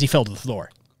as he fell to the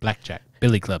floor. Blackjack,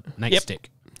 billy club, nightstick,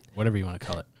 whatever you want to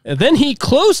call it. And then he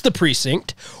closed the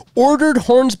precinct, ordered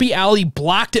Hornsby Alley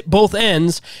blocked at both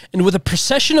ends, and with a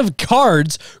procession of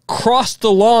guards, crossed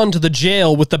the lawn to the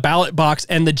jail with the ballot box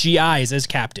and the GIs as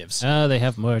captives. Oh, they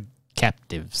have more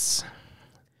captives.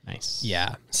 Nice.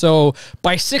 Yeah. So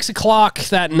by 6 o'clock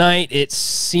that night, it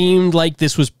seemed like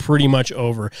this was pretty much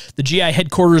over. The GI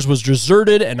headquarters was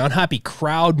deserted. An unhappy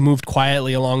crowd moved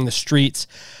quietly along the streets.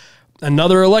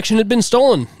 Another election had been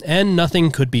stolen, and nothing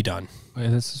could be done. Wait,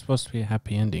 this is supposed to be a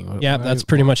happy ending. That's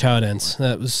pretty much how it ends.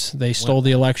 They stole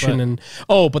the election,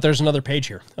 but there's another page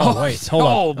here. Oh wait, hold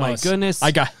on. Oh my goodness!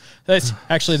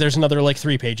 There's another like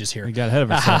 3 pages here. We got ahead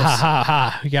of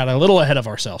ourselves. We got a little ahead of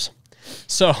ourselves.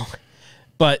 So,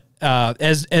 but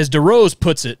as DeRose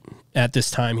puts it at this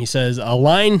time, he says a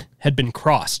line had been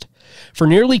crossed. For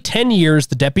nearly 10 years,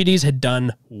 the deputies had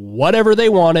done whatever they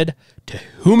wanted to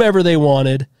whomever they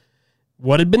wanted.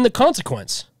 What had been the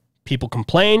consequence? People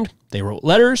complained. They wrote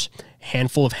letters. A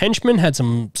handful of henchmen had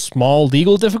some small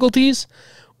legal difficulties.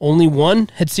 Only one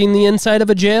had seen the inside of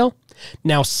a jail.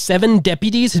 Now 7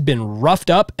 deputies had been roughed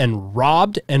up and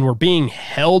robbed and were being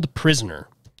held prisoner.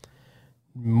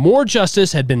 More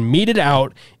justice had been meted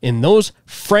out in those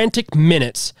frantic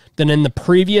minutes than in the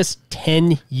previous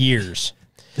 10 years.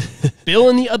 Bill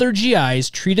and the other GIs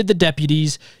treated the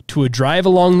deputies to a drive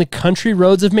along the country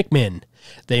roads of McMinn.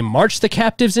 They marched the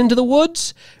captives into the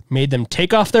woods, made them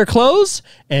take off their clothes,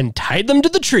 and tied them to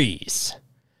the trees.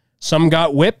 Some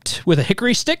got whipped with a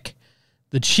hickory stick.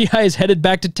 The GIs headed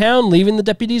back to town, leaving the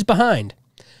deputies behind.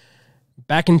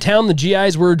 Back in town, the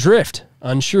GIs were adrift,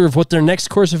 unsure of what their next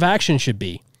course of action should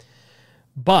be.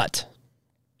 But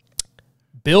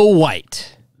Bill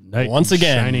White, once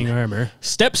again, shining armor,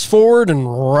 steps forward and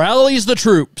rallies the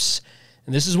troops.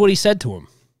 And this is what he said to them.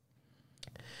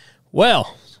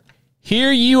 Well,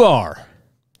 here you are.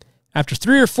 After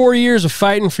 3 or 4 years of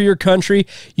fighting for your country,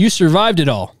 you survived it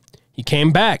all. You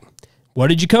came back. What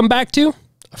did you come back to?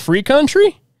 A free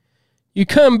country? You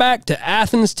come back to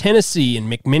Athens, Tennessee in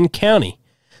McMinn County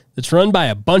that's run by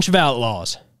a bunch of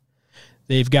outlaws.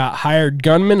 They've got hired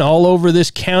gunmen all over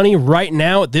this county right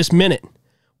now at this minute.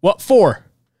 What for?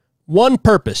 One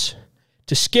purpose.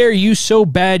 To scare you so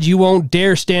bad you won't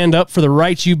dare stand up for the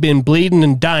rights you've been bleeding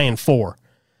and dying for.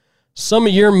 Some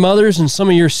of your mothers and some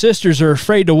of your sisters are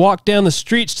afraid to walk down the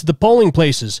streets to the polling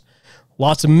places.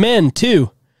 Lots of men,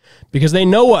 too, because they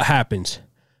know what happens.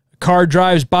 A car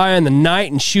drives by in the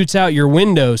night and shoots out your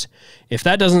windows. If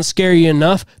that doesn't scare you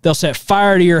enough, they'll set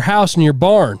fire to your house and your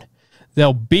barn.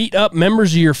 They'll beat up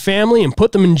members of your family and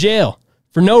put them in jail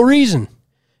for no reason.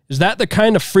 Is that the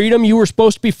kind of freedom you were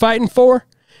supposed to be fighting for?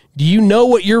 Do you know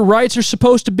what your rights are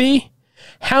supposed to be?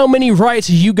 How many rights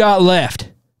have you got left?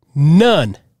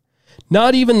 None.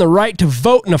 Not even the right to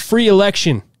vote in a free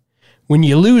election. When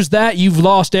you lose that, you've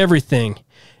lost everything.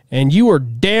 And you are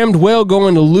damned well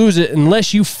going to lose it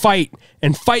unless you fight,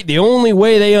 and fight the only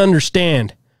way they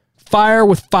understand. Fire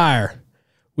with fire.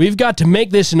 We've got to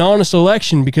make this an honest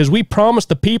election because we promised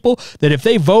the people that if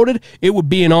they voted, it would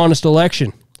be an honest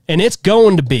election. And it's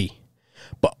going to be.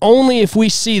 But only if we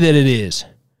see that it is.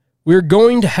 We're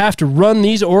going to have to run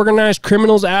these organized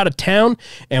criminals out of town,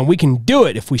 and we can do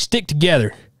it if we stick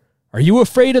together. Are you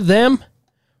afraid of them?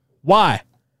 Why?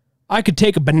 I could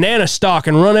take a banana stalk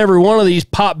and run every one of these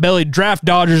pot-bellied draft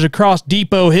dodgers across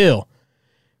Depot Hill.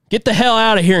 Get the hell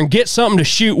out of here and get something to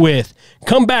shoot with.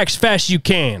 Come back as fast as you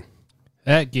can.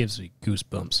 That gives me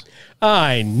goosebumps.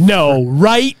 I know,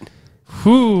 right?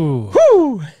 Whew.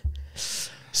 Whew.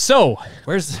 So,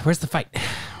 Where's the fight?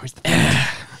 Where's the fight?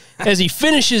 as he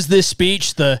finishes this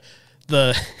speech, the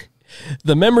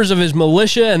members of his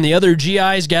militia and the other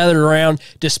GIs gathered around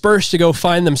disperse to go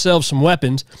find themselves some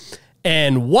weapons,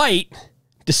 and White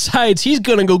decides he's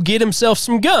going to go get himself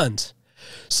some guns.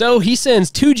 So he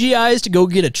sends 2 GIs to go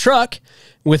get a truck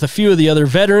with a few of the other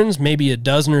veterans, maybe a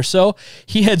dozen or so.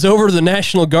 He heads over to the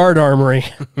National Guard Armory.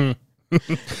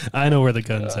 I know where the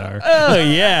guns are. Oh,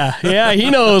 yeah. Yeah, he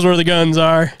knows where the guns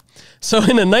are. So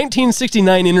in a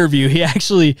 1969 interview, he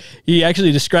actually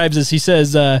describes this. He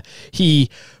says he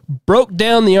broke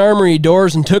down the armory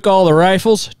doors and took all the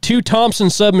rifles, 2 Thompson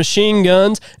submachine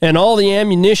guns, and all the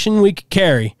ammunition we could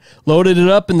carry, loaded it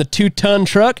up in the 2-ton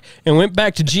truck, and went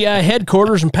back to GI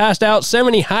headquarters and passed out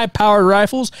 70 high-powered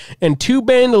rifles and 2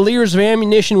 bandoliers of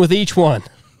ammunition with each one.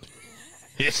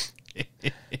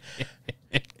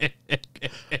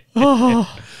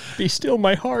 Oh, be still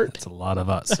my heart. That's a lot of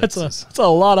hot sixes. That's a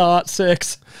lot of hot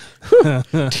 6.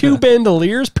 2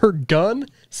 bandoliers per gun?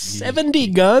 70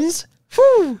 guns?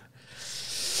 Whew.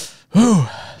 Whew.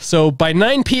 So by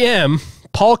 9 p.m.,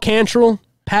 Paul Cantrell,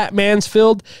 Pat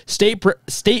Mansfield,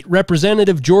 State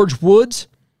Representative George Woods,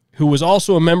 who was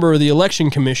also a member of the Election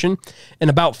Commission, and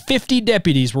about 50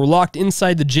 deputies were locked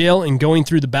inside the jail and going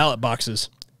through the ballot boxes.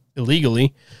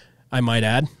 Illegally, I might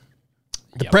add.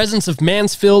 The presence of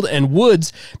Mansfield and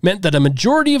Woods meant that a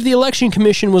majority of the Election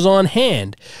Commission was on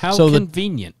hand. How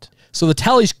convenient. So the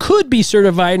tallies could be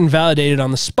certified and validated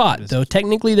on the spot, though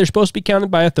technically they're supposed to be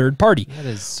counted by a third party. That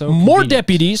is so More convenient.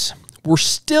 deputies were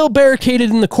still barricaded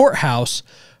in the courthouse,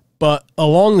 but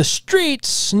along the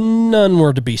streets, none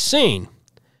were to be seen.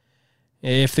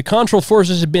 If the Contral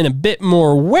forces had been a bit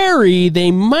more wary,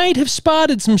 they might have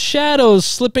spotted some shadows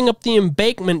slipping up the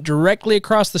embankment directly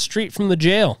across the street from the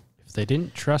jail. If they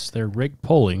didn't trust their rigged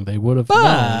polling, they would have known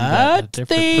that a But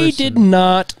different they person. did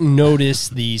not notice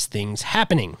these things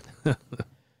happening.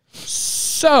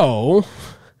 So,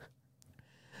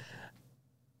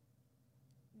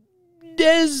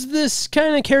 as this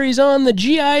kind of carries on, the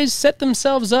GIs set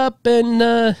themselves up,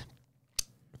 and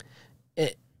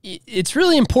it's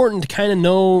really important to kind of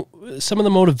know some of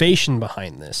the motivation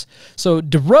behind this. So,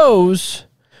 DeRose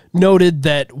noted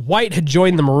that White had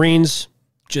joined the Marines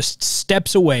just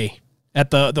steps away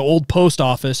at the old post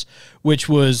office, which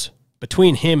was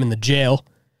between him and the jail.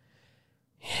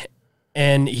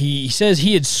 And he says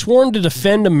he had sworn to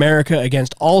defend America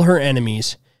against all her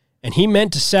enemies, and he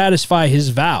meant to satisfy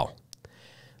his vow.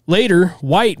 Later,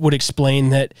 White would explain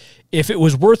that if it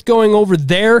was worth going over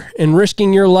there and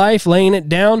risking your life laying it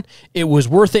down, it was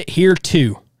worth it here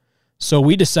too. So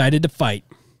we decided to fight.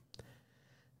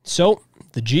 So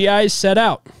the GIs set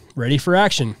out, ready for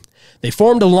action. They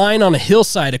formed a line on a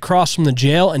hillside across from the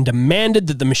jail and demanded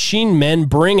that the machine men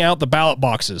bring out the ballot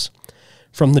boxes.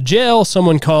 From the jail,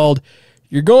 someone called,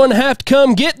 "You're going to have to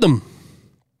come get them."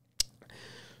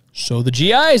 So the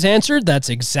GIs answered that's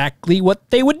exactly what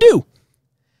they would do.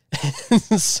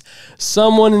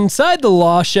 Someone inside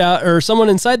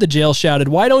the jail shouted,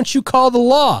 "Why don't you call the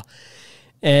law?"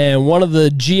 And one of the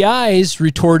GIs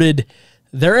retorted,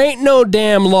 "There ain't no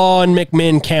damn law in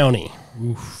McMinn County."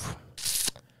 Oof.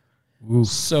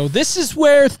 So this is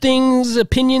where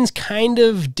opinions kind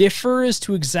of differ as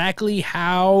to exactly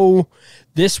how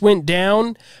this went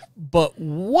down. But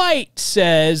White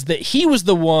says that he was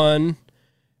the one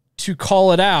to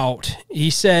call it out. He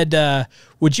said,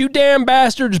 "Would you damn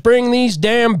bastards bring these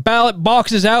damn ballot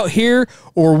boxes out here,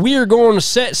 or we are going to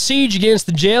set siege against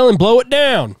the jail and blow it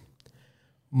down."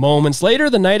 Moments later,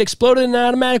 the night exploded in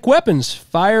automatic weapons,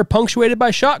 fire punctuated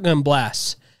by shotgun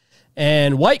blasts.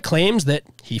 And White claims that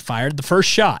he fired the first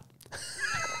shot.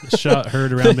 The shot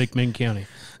heard around McMinn County.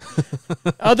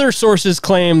 Other sources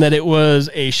claim that it was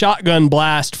a shotgun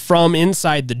blast from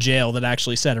inside the jail that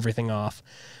actually set everything off.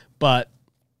 But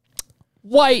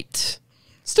White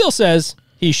still says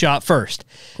he shot first.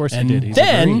 Of course And he did. He's a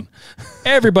then Marine.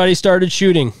 everybody started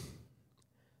shooting.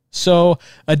 So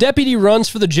a deputy runs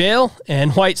for the jail,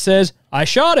 and White says, I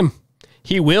shot him.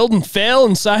 He wheeled and fell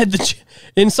inside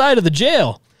of the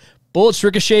jail. Bullets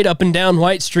ricocheted up and down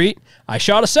White Street. I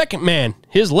shot a second man.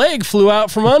 His leg flew out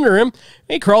from under him.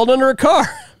 He crawled under a car.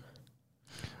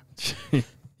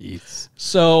 Jeez.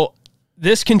 So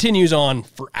this continues on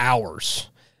for hours.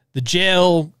 The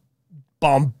jail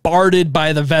bombarded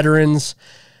by the veterans,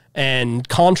 and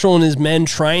Contral and his men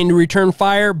trying to return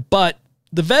fire, but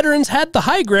the veterans had the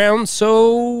high ground,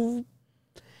 so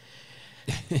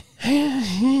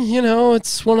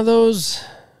it's one of those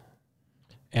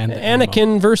And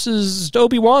Anakin versus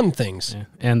Obi-Wan things. Yeah.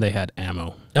 And they had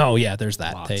ammo. Oh yeah, there's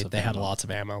that. Lots They had ammo. lots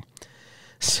of ammo.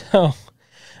 So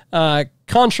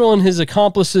Contral and his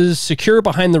accomplices, secure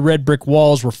behind the red brick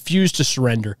walls, refused to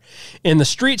surrender. In the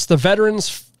streets, the veterans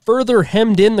further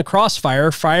hemmed in the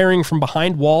crossfire, firing from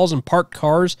behind walls and parked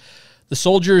cars. The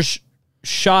soldiers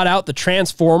shot out the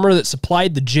transformer that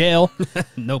supplied the jail,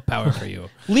 No power for you.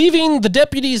 leaving the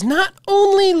deputies not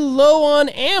only low on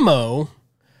ammo,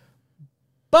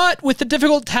 but with the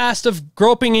difficult task of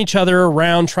groping each other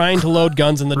around trying to load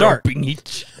guns in the dark. Groping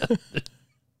each other.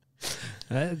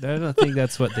 I don't think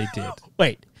that's what they did.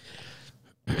 Wait.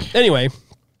 Anyway,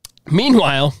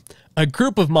 meanwhile, a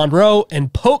group of Monroe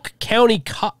and Polk County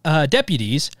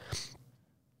deputies,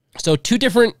 so two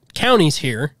different counties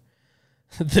here,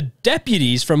 the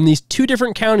deputies from these two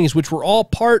different counties, which were all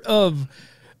part of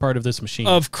This machine.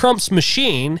 of Crump's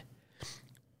machine,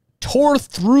 tore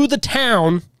through the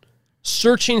town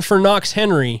searching for Knox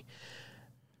Henry,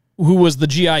 who was the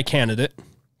GI candidate,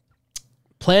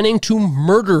 planning to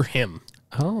murder him,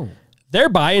 Oh.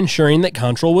 thereby ensuring that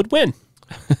Contral would win.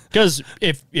 Because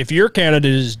if your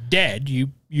candidate is dead,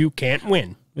 you can't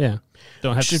win. Yeah.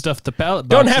 Don't have to stuff the ballot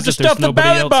boxes. Don't have to if there's stuff the nobody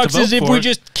ballot else to boxes vote if for. we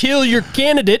just kill your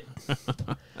candidate.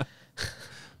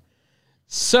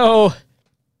 So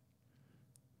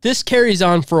this carries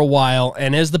on for a while,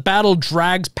 and as the battle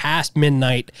drags past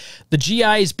midnight, the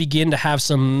GIs begin to have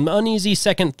some uneasy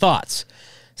second thoughts.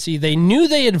 See, they knew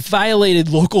they had violated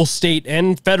local, state,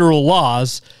 and federal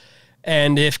laws,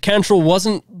 and if Cantrell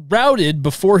wasn't routed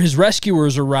before his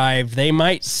rescuers arrived, they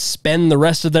might spend the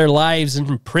rest of their lives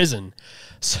in prison.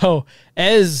 So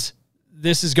as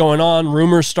this is going on,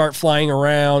 rumors start flying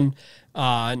around.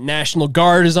 National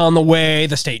Guard is on the way.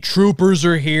 The state troopers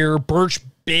are here. Birch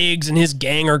Biggs and his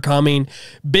gang are coming.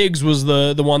 Biggs was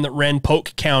the one that ran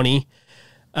Polk County.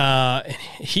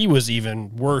 He was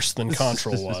even worse than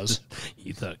Contral was.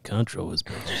 You thought Contral was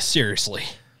bad. Seriously.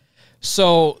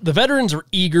 So the veterans are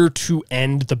eager to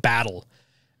end the battle.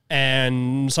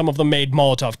 And some of them made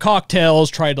Molotov cocktails,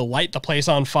 tried to light the place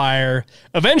on fire.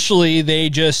 Eventually, they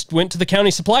just went to the county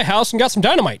supply house and got some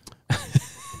dynamite.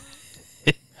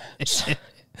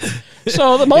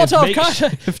 So the Molotov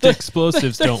cocktails, If the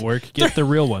explosives don't work, get the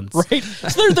real ones. right?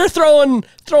 So they're throwing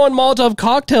Molotov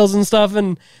cocktails and stuff,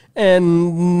 and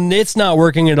it's not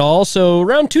working at all. So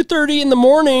around 2:30 in the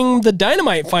morning, the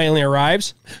dynamite finally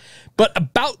arrives. But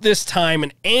about this time,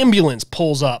 an ambulance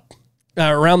pulls up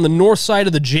around the north side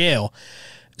of the jail.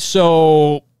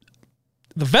 So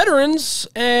the veterans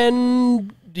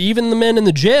and even the men in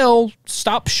the jail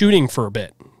stop shooting for a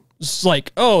bit. It's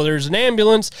like, oh, there's an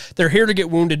ambulance. They're here to get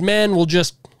wounded men. We'll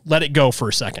just let it go for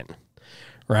a second.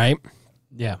 Right?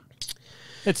 Yeah.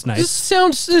 It's nice. This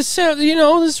sounds,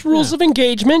 this rules of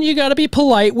engagement. You got to be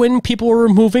polite when people are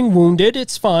removing wounded.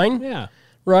 It's fine. Yeah.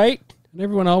 Right? And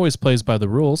everyone always plays by the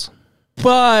rules.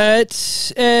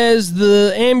 But as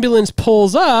the ambulance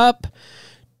pulls up,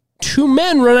 two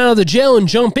men run out of the jail and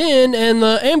jump in, and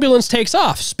the ambulance takes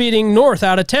off, speeding north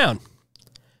out of town.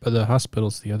 But the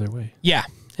hospital's the other way. Yeah,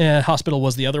 hospital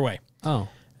was the other way. Oh.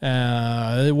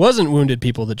 It wasn't wounded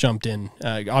people that jumped in,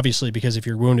 obviously, because if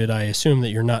you're wounded, I assume that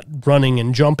you're not running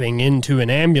and jumping into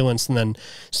an ambulance and then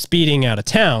speeding out of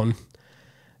town.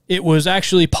 It was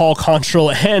actually Paul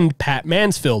Contral and Pat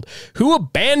Mansfield who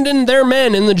abandoned their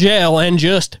men in the jail and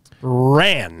just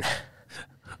ran.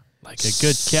 Like a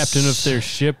good captain of their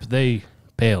ship, they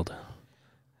bailed.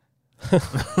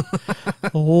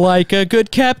 Like a good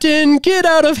captain, get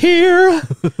out of here.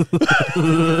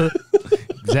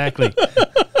 Exactly.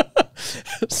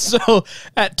 So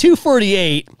at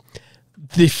 2:48,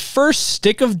 the first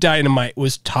stick of dynamite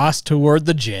was tossed toward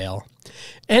the jail,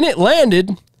 and it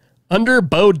landed under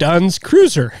Bo Dunn's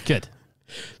cruiser. Good.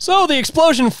 So the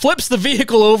explosion flips the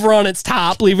vehicle over on its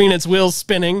top, leaving its wheels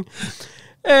spinning.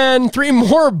 And three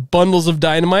more bundles of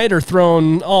dynamite are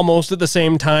thrown almost at the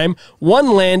same time.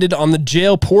 One landed on the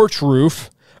jail porch roof.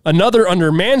 another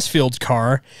under Mansfield's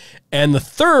car, and the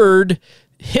third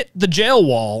hit the jail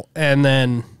wall and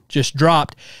then just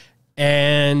dropped.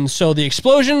 And so the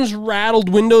explosions rattled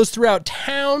windows throughout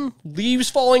town,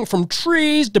 leaves falling from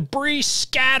trees, debris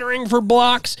scattering for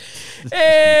blocks,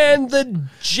 and the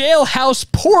jailhouse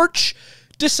porch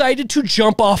decided to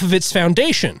jump off of its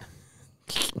foundation.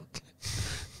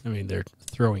 I mean, they're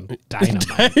throwing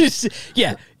dynamite.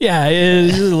 yeah,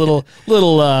 it's a little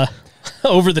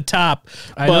over the top.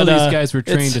 I know these guys were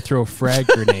trained to throw frag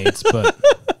grenades, but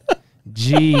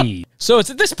gee. So it's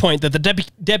at this point that the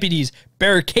deputies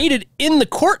barricaded in the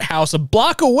courthouse a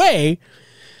block away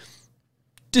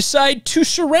decide to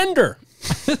surrender.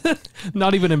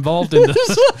 Not even involved in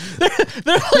this.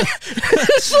 They're like,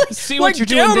 see what you're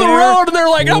doing down the there? road, and they're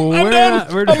like, I'm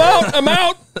done. I'm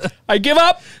out. I give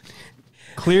up.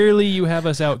 Clearly, you have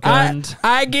us outgunned.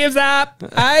 I gives up.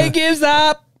 I gives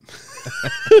up.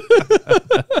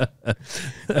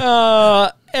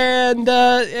 And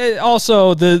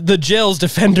also, the jail's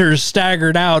defenders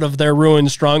staggered out of their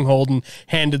ruined stronghold and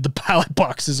handed the ballot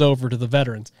boxes over to the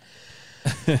veterans.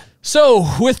 So,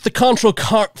 with the Contral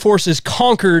forces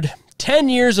conquered, 10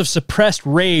 years of suppressed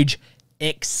rage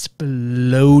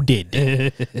exploded.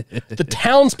 The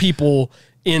townspeople,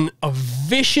 in a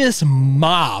vicious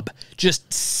mob,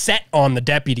 just set on the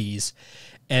deputies.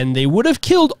 And they would have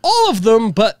killed all of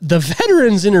them, but the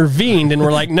veterans intervened and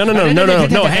were like, no,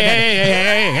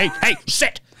 hey,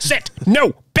 sit,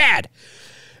 no, bad.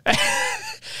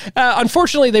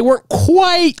 Unfortunately, they weren't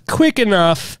quite quick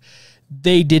enough.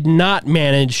 They did not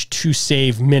manage to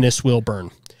save Minnis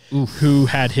Wilburn, who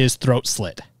had his throat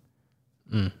slit.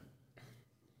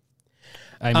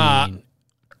 I mean...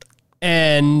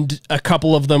 and a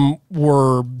couple of them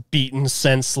were beaten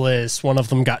senseless. One of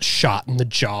them got shot in the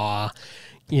jaw.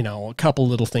 You know, a couple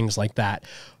little things like that.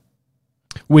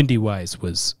 Windy Wise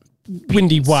was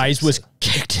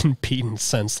kicked and beaten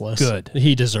senseless. Good.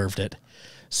 He deserved it.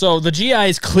 So the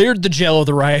GIs cleared the jail of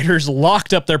the rioters,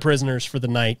 locked up their prisoners for the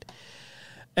night.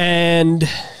 And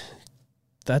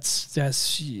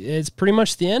it's pretty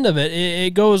much the end of it.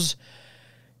 It goes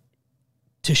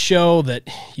to show that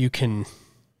you can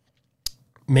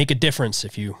make a difference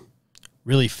if you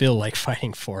really feel like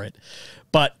fighting for it.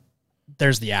 But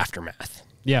there's the aftermath.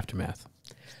 The aftermath.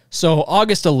 So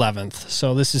August 11th,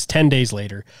 so this is 10 days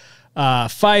later,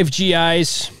 5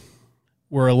 GIs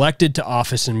were elected to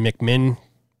office in McMinn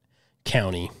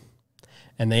County,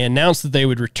 and they announced that they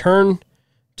would return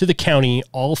to the county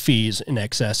all fees in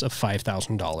excess of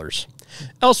 $5,000.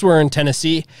 Elsewhere in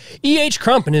Tennessee, E.H.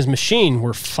 Crump and his machine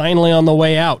were finally on the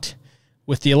way out,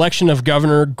 with the election of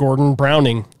Governor Gordon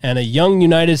Browning and a young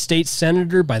United States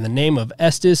Senator by the name of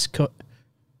Estes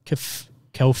Kefauver.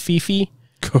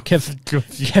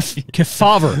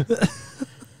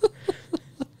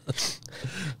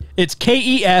 It's Kefauver.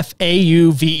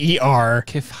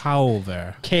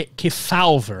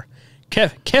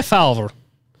 Kefauver.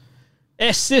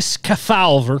 Estes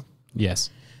Kefauver. Yes.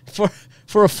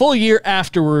 For a full year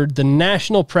afterward, the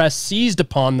national press seized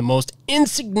upon the most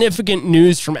insignificant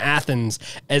news from Athens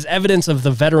as evidence of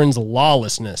the veterans'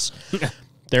 lawlessness.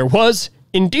 There was,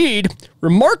 indeed,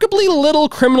 remarkably little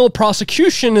criminal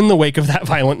prosecution in the wake of that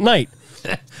violent night.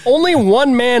 Only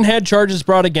one man had charges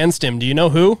brought against him. Do you know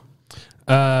who?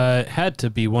 It had to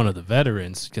be one of the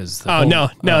veterans because. No.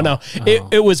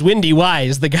 It was Windy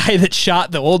Wise, the guy that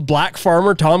shot the old black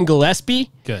farmer Tom Gillespie.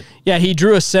 Good. Yeah, he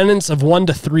drew a sentence of 1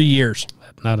 to 3 years.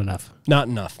 Not enough. Not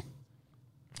enough.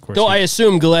 Of course. Though I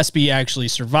assume Gillespie actually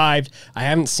survived. I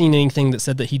haven't seen anything that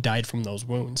said that he died from those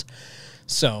wounds.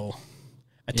 So,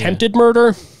 attempted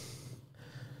murder.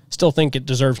 Still think it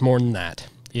deserves more than that.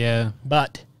 Yeah.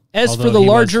 But as for the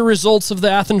larger results of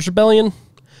the Athens Rebellion,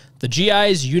 the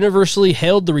GIs universally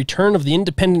hailed the return of the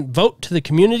independent vote to the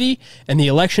community and the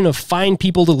election of fine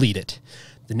people to lead it.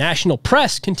 The national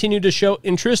press continued to show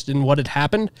interest in what had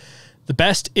happened. The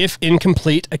best, if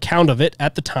incomplete, account of it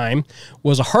at the time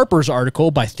was a Harper's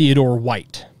article by Theodore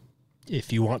White,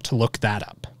 if you want to look that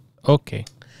up. Okay.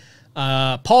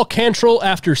 Paul Cantrell,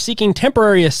 after seeking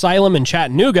temporary asylum in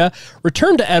Chattanooga,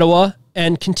 returned to Etowah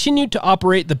and continued to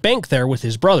operate the bank there with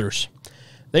his brothers.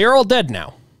 They are all dead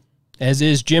now, as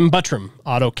is Jim Buttram.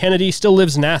 Otto Kennedy still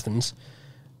lives in Athens,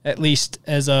 at least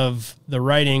as of the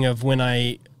writing of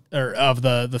the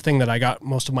thing that I got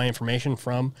most of my information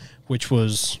from, which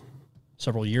was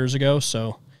several years ago,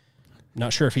 so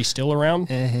not sure if he's still around.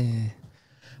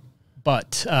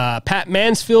 But Pat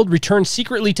Mansfield returned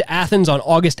secretly to Athens on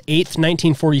August 8th,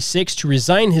 1946, to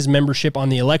resign his membership on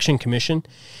the Election Commission.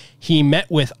 He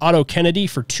met with Otto Kennedy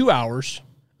for 2 hours,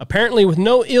 apparently with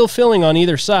no ill feeling on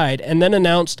either side, and then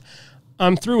announced,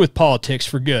 "I'm through with politics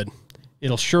for good.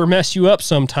 It'll sure mess you up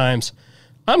sometimes.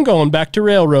 I'm going back to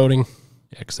railroading.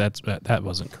 Yeah, because that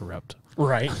wasn't corrupt.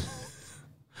 Right.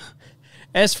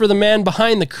 As for the man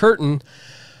behind the curtain,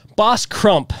 Boss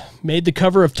Crump made the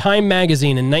cover of Time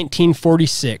magazine in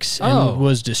 1946 and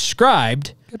was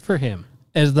described Good for him.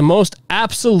 as the most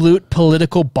absolute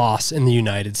political boss in the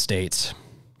United States.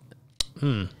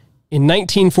 In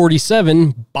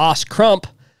 1947, Boss Crump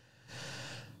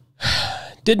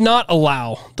did not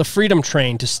allow the Freedom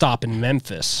Train to stop in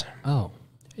Memphis. Oh.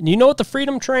 And you know what the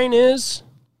Freedom Train is?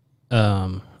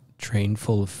 Train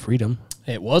full of freedom.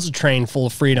 It was a train full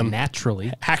of freedom.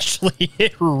 Naturally. Actually,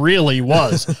 it really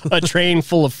was a train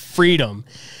full of freedom,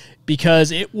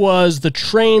 because it was the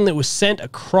train that was sent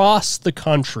across the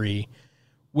country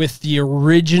with the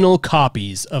original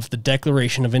copies of the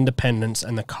Declaration of Independence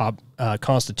and the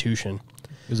Constitution.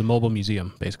 It was a mobile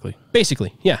museum, basically.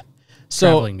 Basically, yeah. So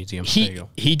Traveling museum. There you go.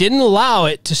 he didn't allow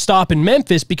it to stop in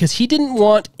Memphis because he didn't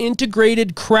want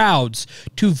integrated crowds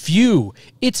to view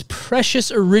its precious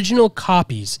original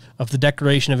copies of the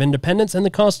Declaration of Independence and the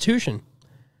Constitution.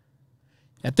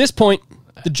 At this point,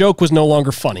 the joke was no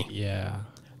longer funny. Yeah.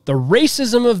 The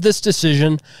racism of this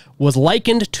decision was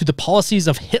likened to the policies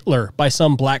of Hitler by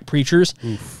some black preachers,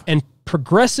 and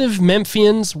progressive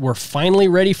Memphians were finally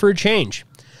ready for a change.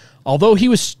 Although he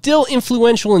was still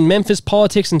influential in Memphis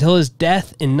politics until his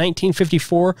death in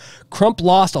 1954, Crump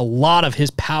lost a lot of his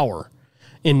power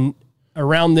in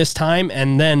around this time,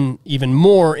 and then even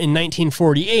more in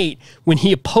 1948 when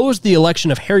he opposed the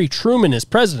election of Harry Truman as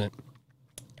president.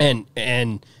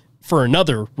 And for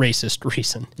another racist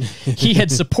reason, he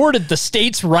had supported the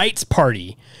States' Rights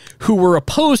Party, who were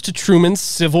opposed to Truman's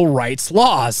civil rights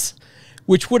laws,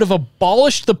 which would have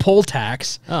abolished the poll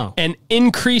tax and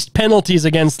increased penalties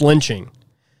against lynching.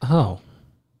 Oh.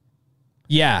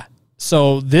 Yeah.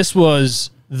 So this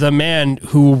was the man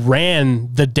who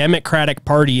ran the Democratic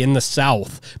Party in the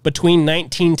South between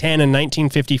 1910 and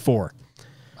 1954.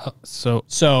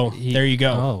 So there you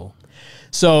go. Oh.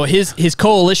 So his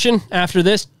coalition after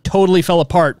this totally fell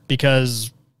apart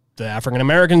because the African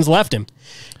Americans left him.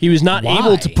 He was not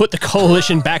able to put the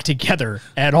coalition back together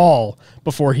at all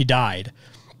before he died.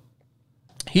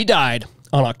 He died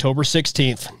on October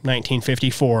 16th,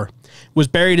 1954, was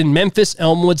buried in Memphis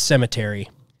Elmwood Cemetery.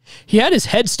 He had his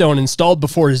headstone installed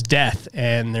before his death,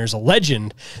 and there's a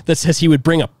legend that says he would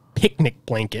bring a picnic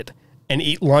blanket and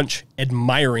eat lunch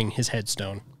admiring his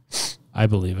headstone. I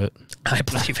believe it. I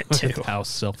believe it too. How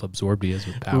self-absorbed he is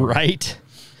with power. Right?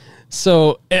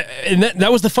 So, and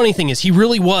that was the funny thing, is he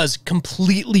really was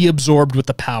completely absorbed with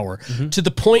the power to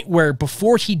the point where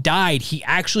before he died, he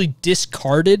actually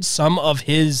discarded some of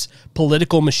his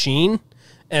political machine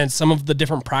and some of the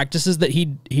different practices that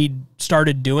he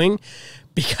started doing,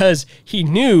 because he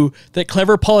knew that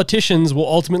clever politicians will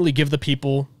ultimately give the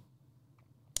people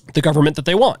the government that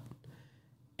they want.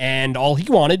 And all he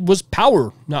wanted was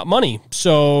power, not money.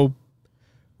 So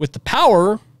with the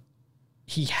power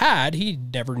he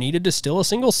never needed to steal a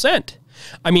single cent.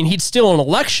 I mean, he'd steal an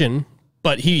election,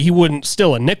 but he wouldn't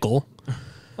steal a nickel.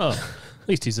 Oh, at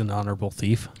least he's an honorable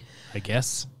thief, I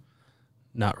guess.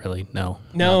 Not really. No.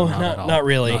 No, not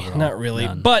really. Not really.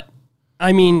 None. But,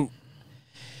 I mean,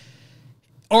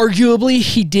 arguably,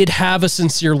 he did have a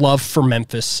sincere love for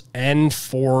Memphis and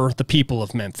for the people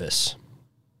of Memphis,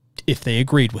 if they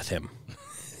agreed with him.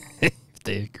 If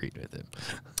they agreed with him.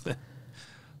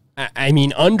 I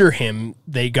mean, under him,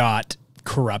 they got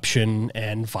corruption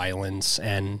and violence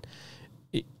and,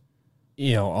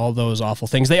 all those awful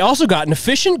things. They also got an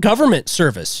efficient government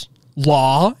service,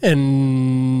 law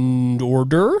and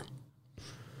order,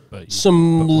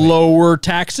 some lower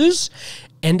taxes,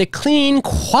 and a clean,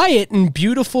 quiet, and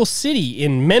beautiful city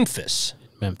in Memphis.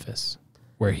 Memphis,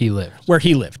 where he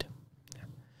lived.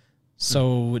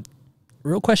 So,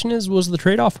 real question is, was the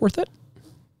trade-off worth it?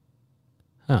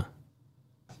 Huh.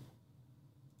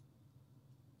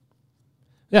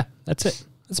 Yeah, that's it.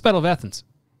 That's Battle of Athens.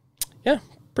 Yeah,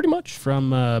 pretty much.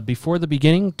 From before the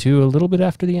beginning to a little bit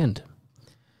after the end,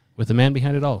 with the man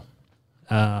behind it all.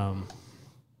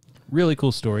 Really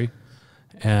cool story,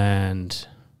 and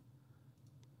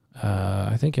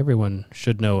I think everyone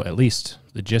should know at least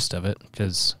the gist of it,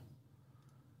 because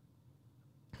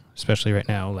especially right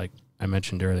now, like I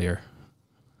mentioned earlier,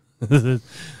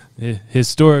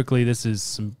 historically, this is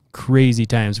some crazy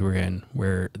times we're in,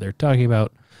 where they're talking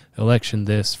about election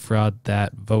this, fraud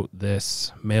that, vote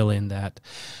this, mail in that.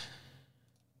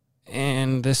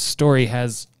 And this story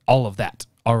has all of that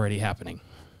already happening.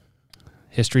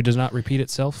 History does not repeat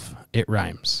itself, it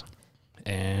rhymes.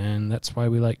 And that's why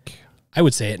we like... I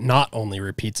would say it not only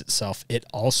repeats itself, it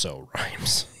also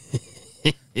rhymes.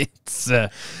 It's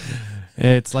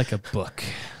It's like a book.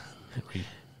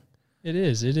 It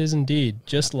is indeed.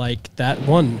 Just like that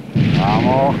one.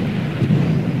 Amo,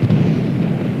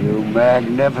 you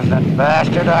magnificent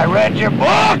bastard, I read your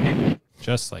book!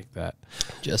 Just like that.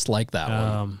 Just like that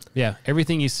one. Yeah,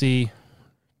 everything you see,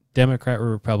 Democrat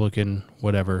or Republican,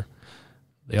 whatever,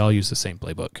 they all use the same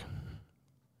playbook.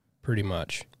 Pretty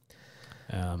much.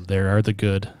 There are the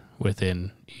good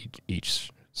within each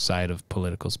side of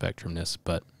political spectrumness,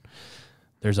 but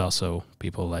there's also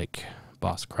people like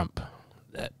Boss Crump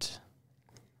that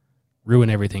ruin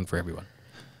everything for everyone.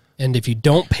 And if you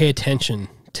don't pay attention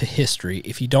to history,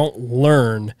 if you don't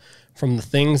learn from the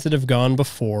things that have gone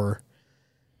before,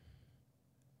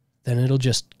 then it'll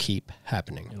just keep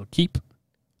happening. It'll keep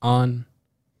on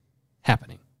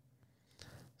happening.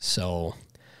 So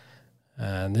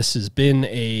this has been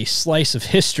a slice of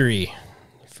history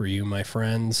for you, my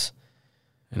friends.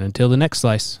 And until the next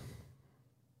slice,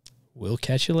 We'll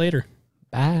catch you later.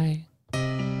 bye.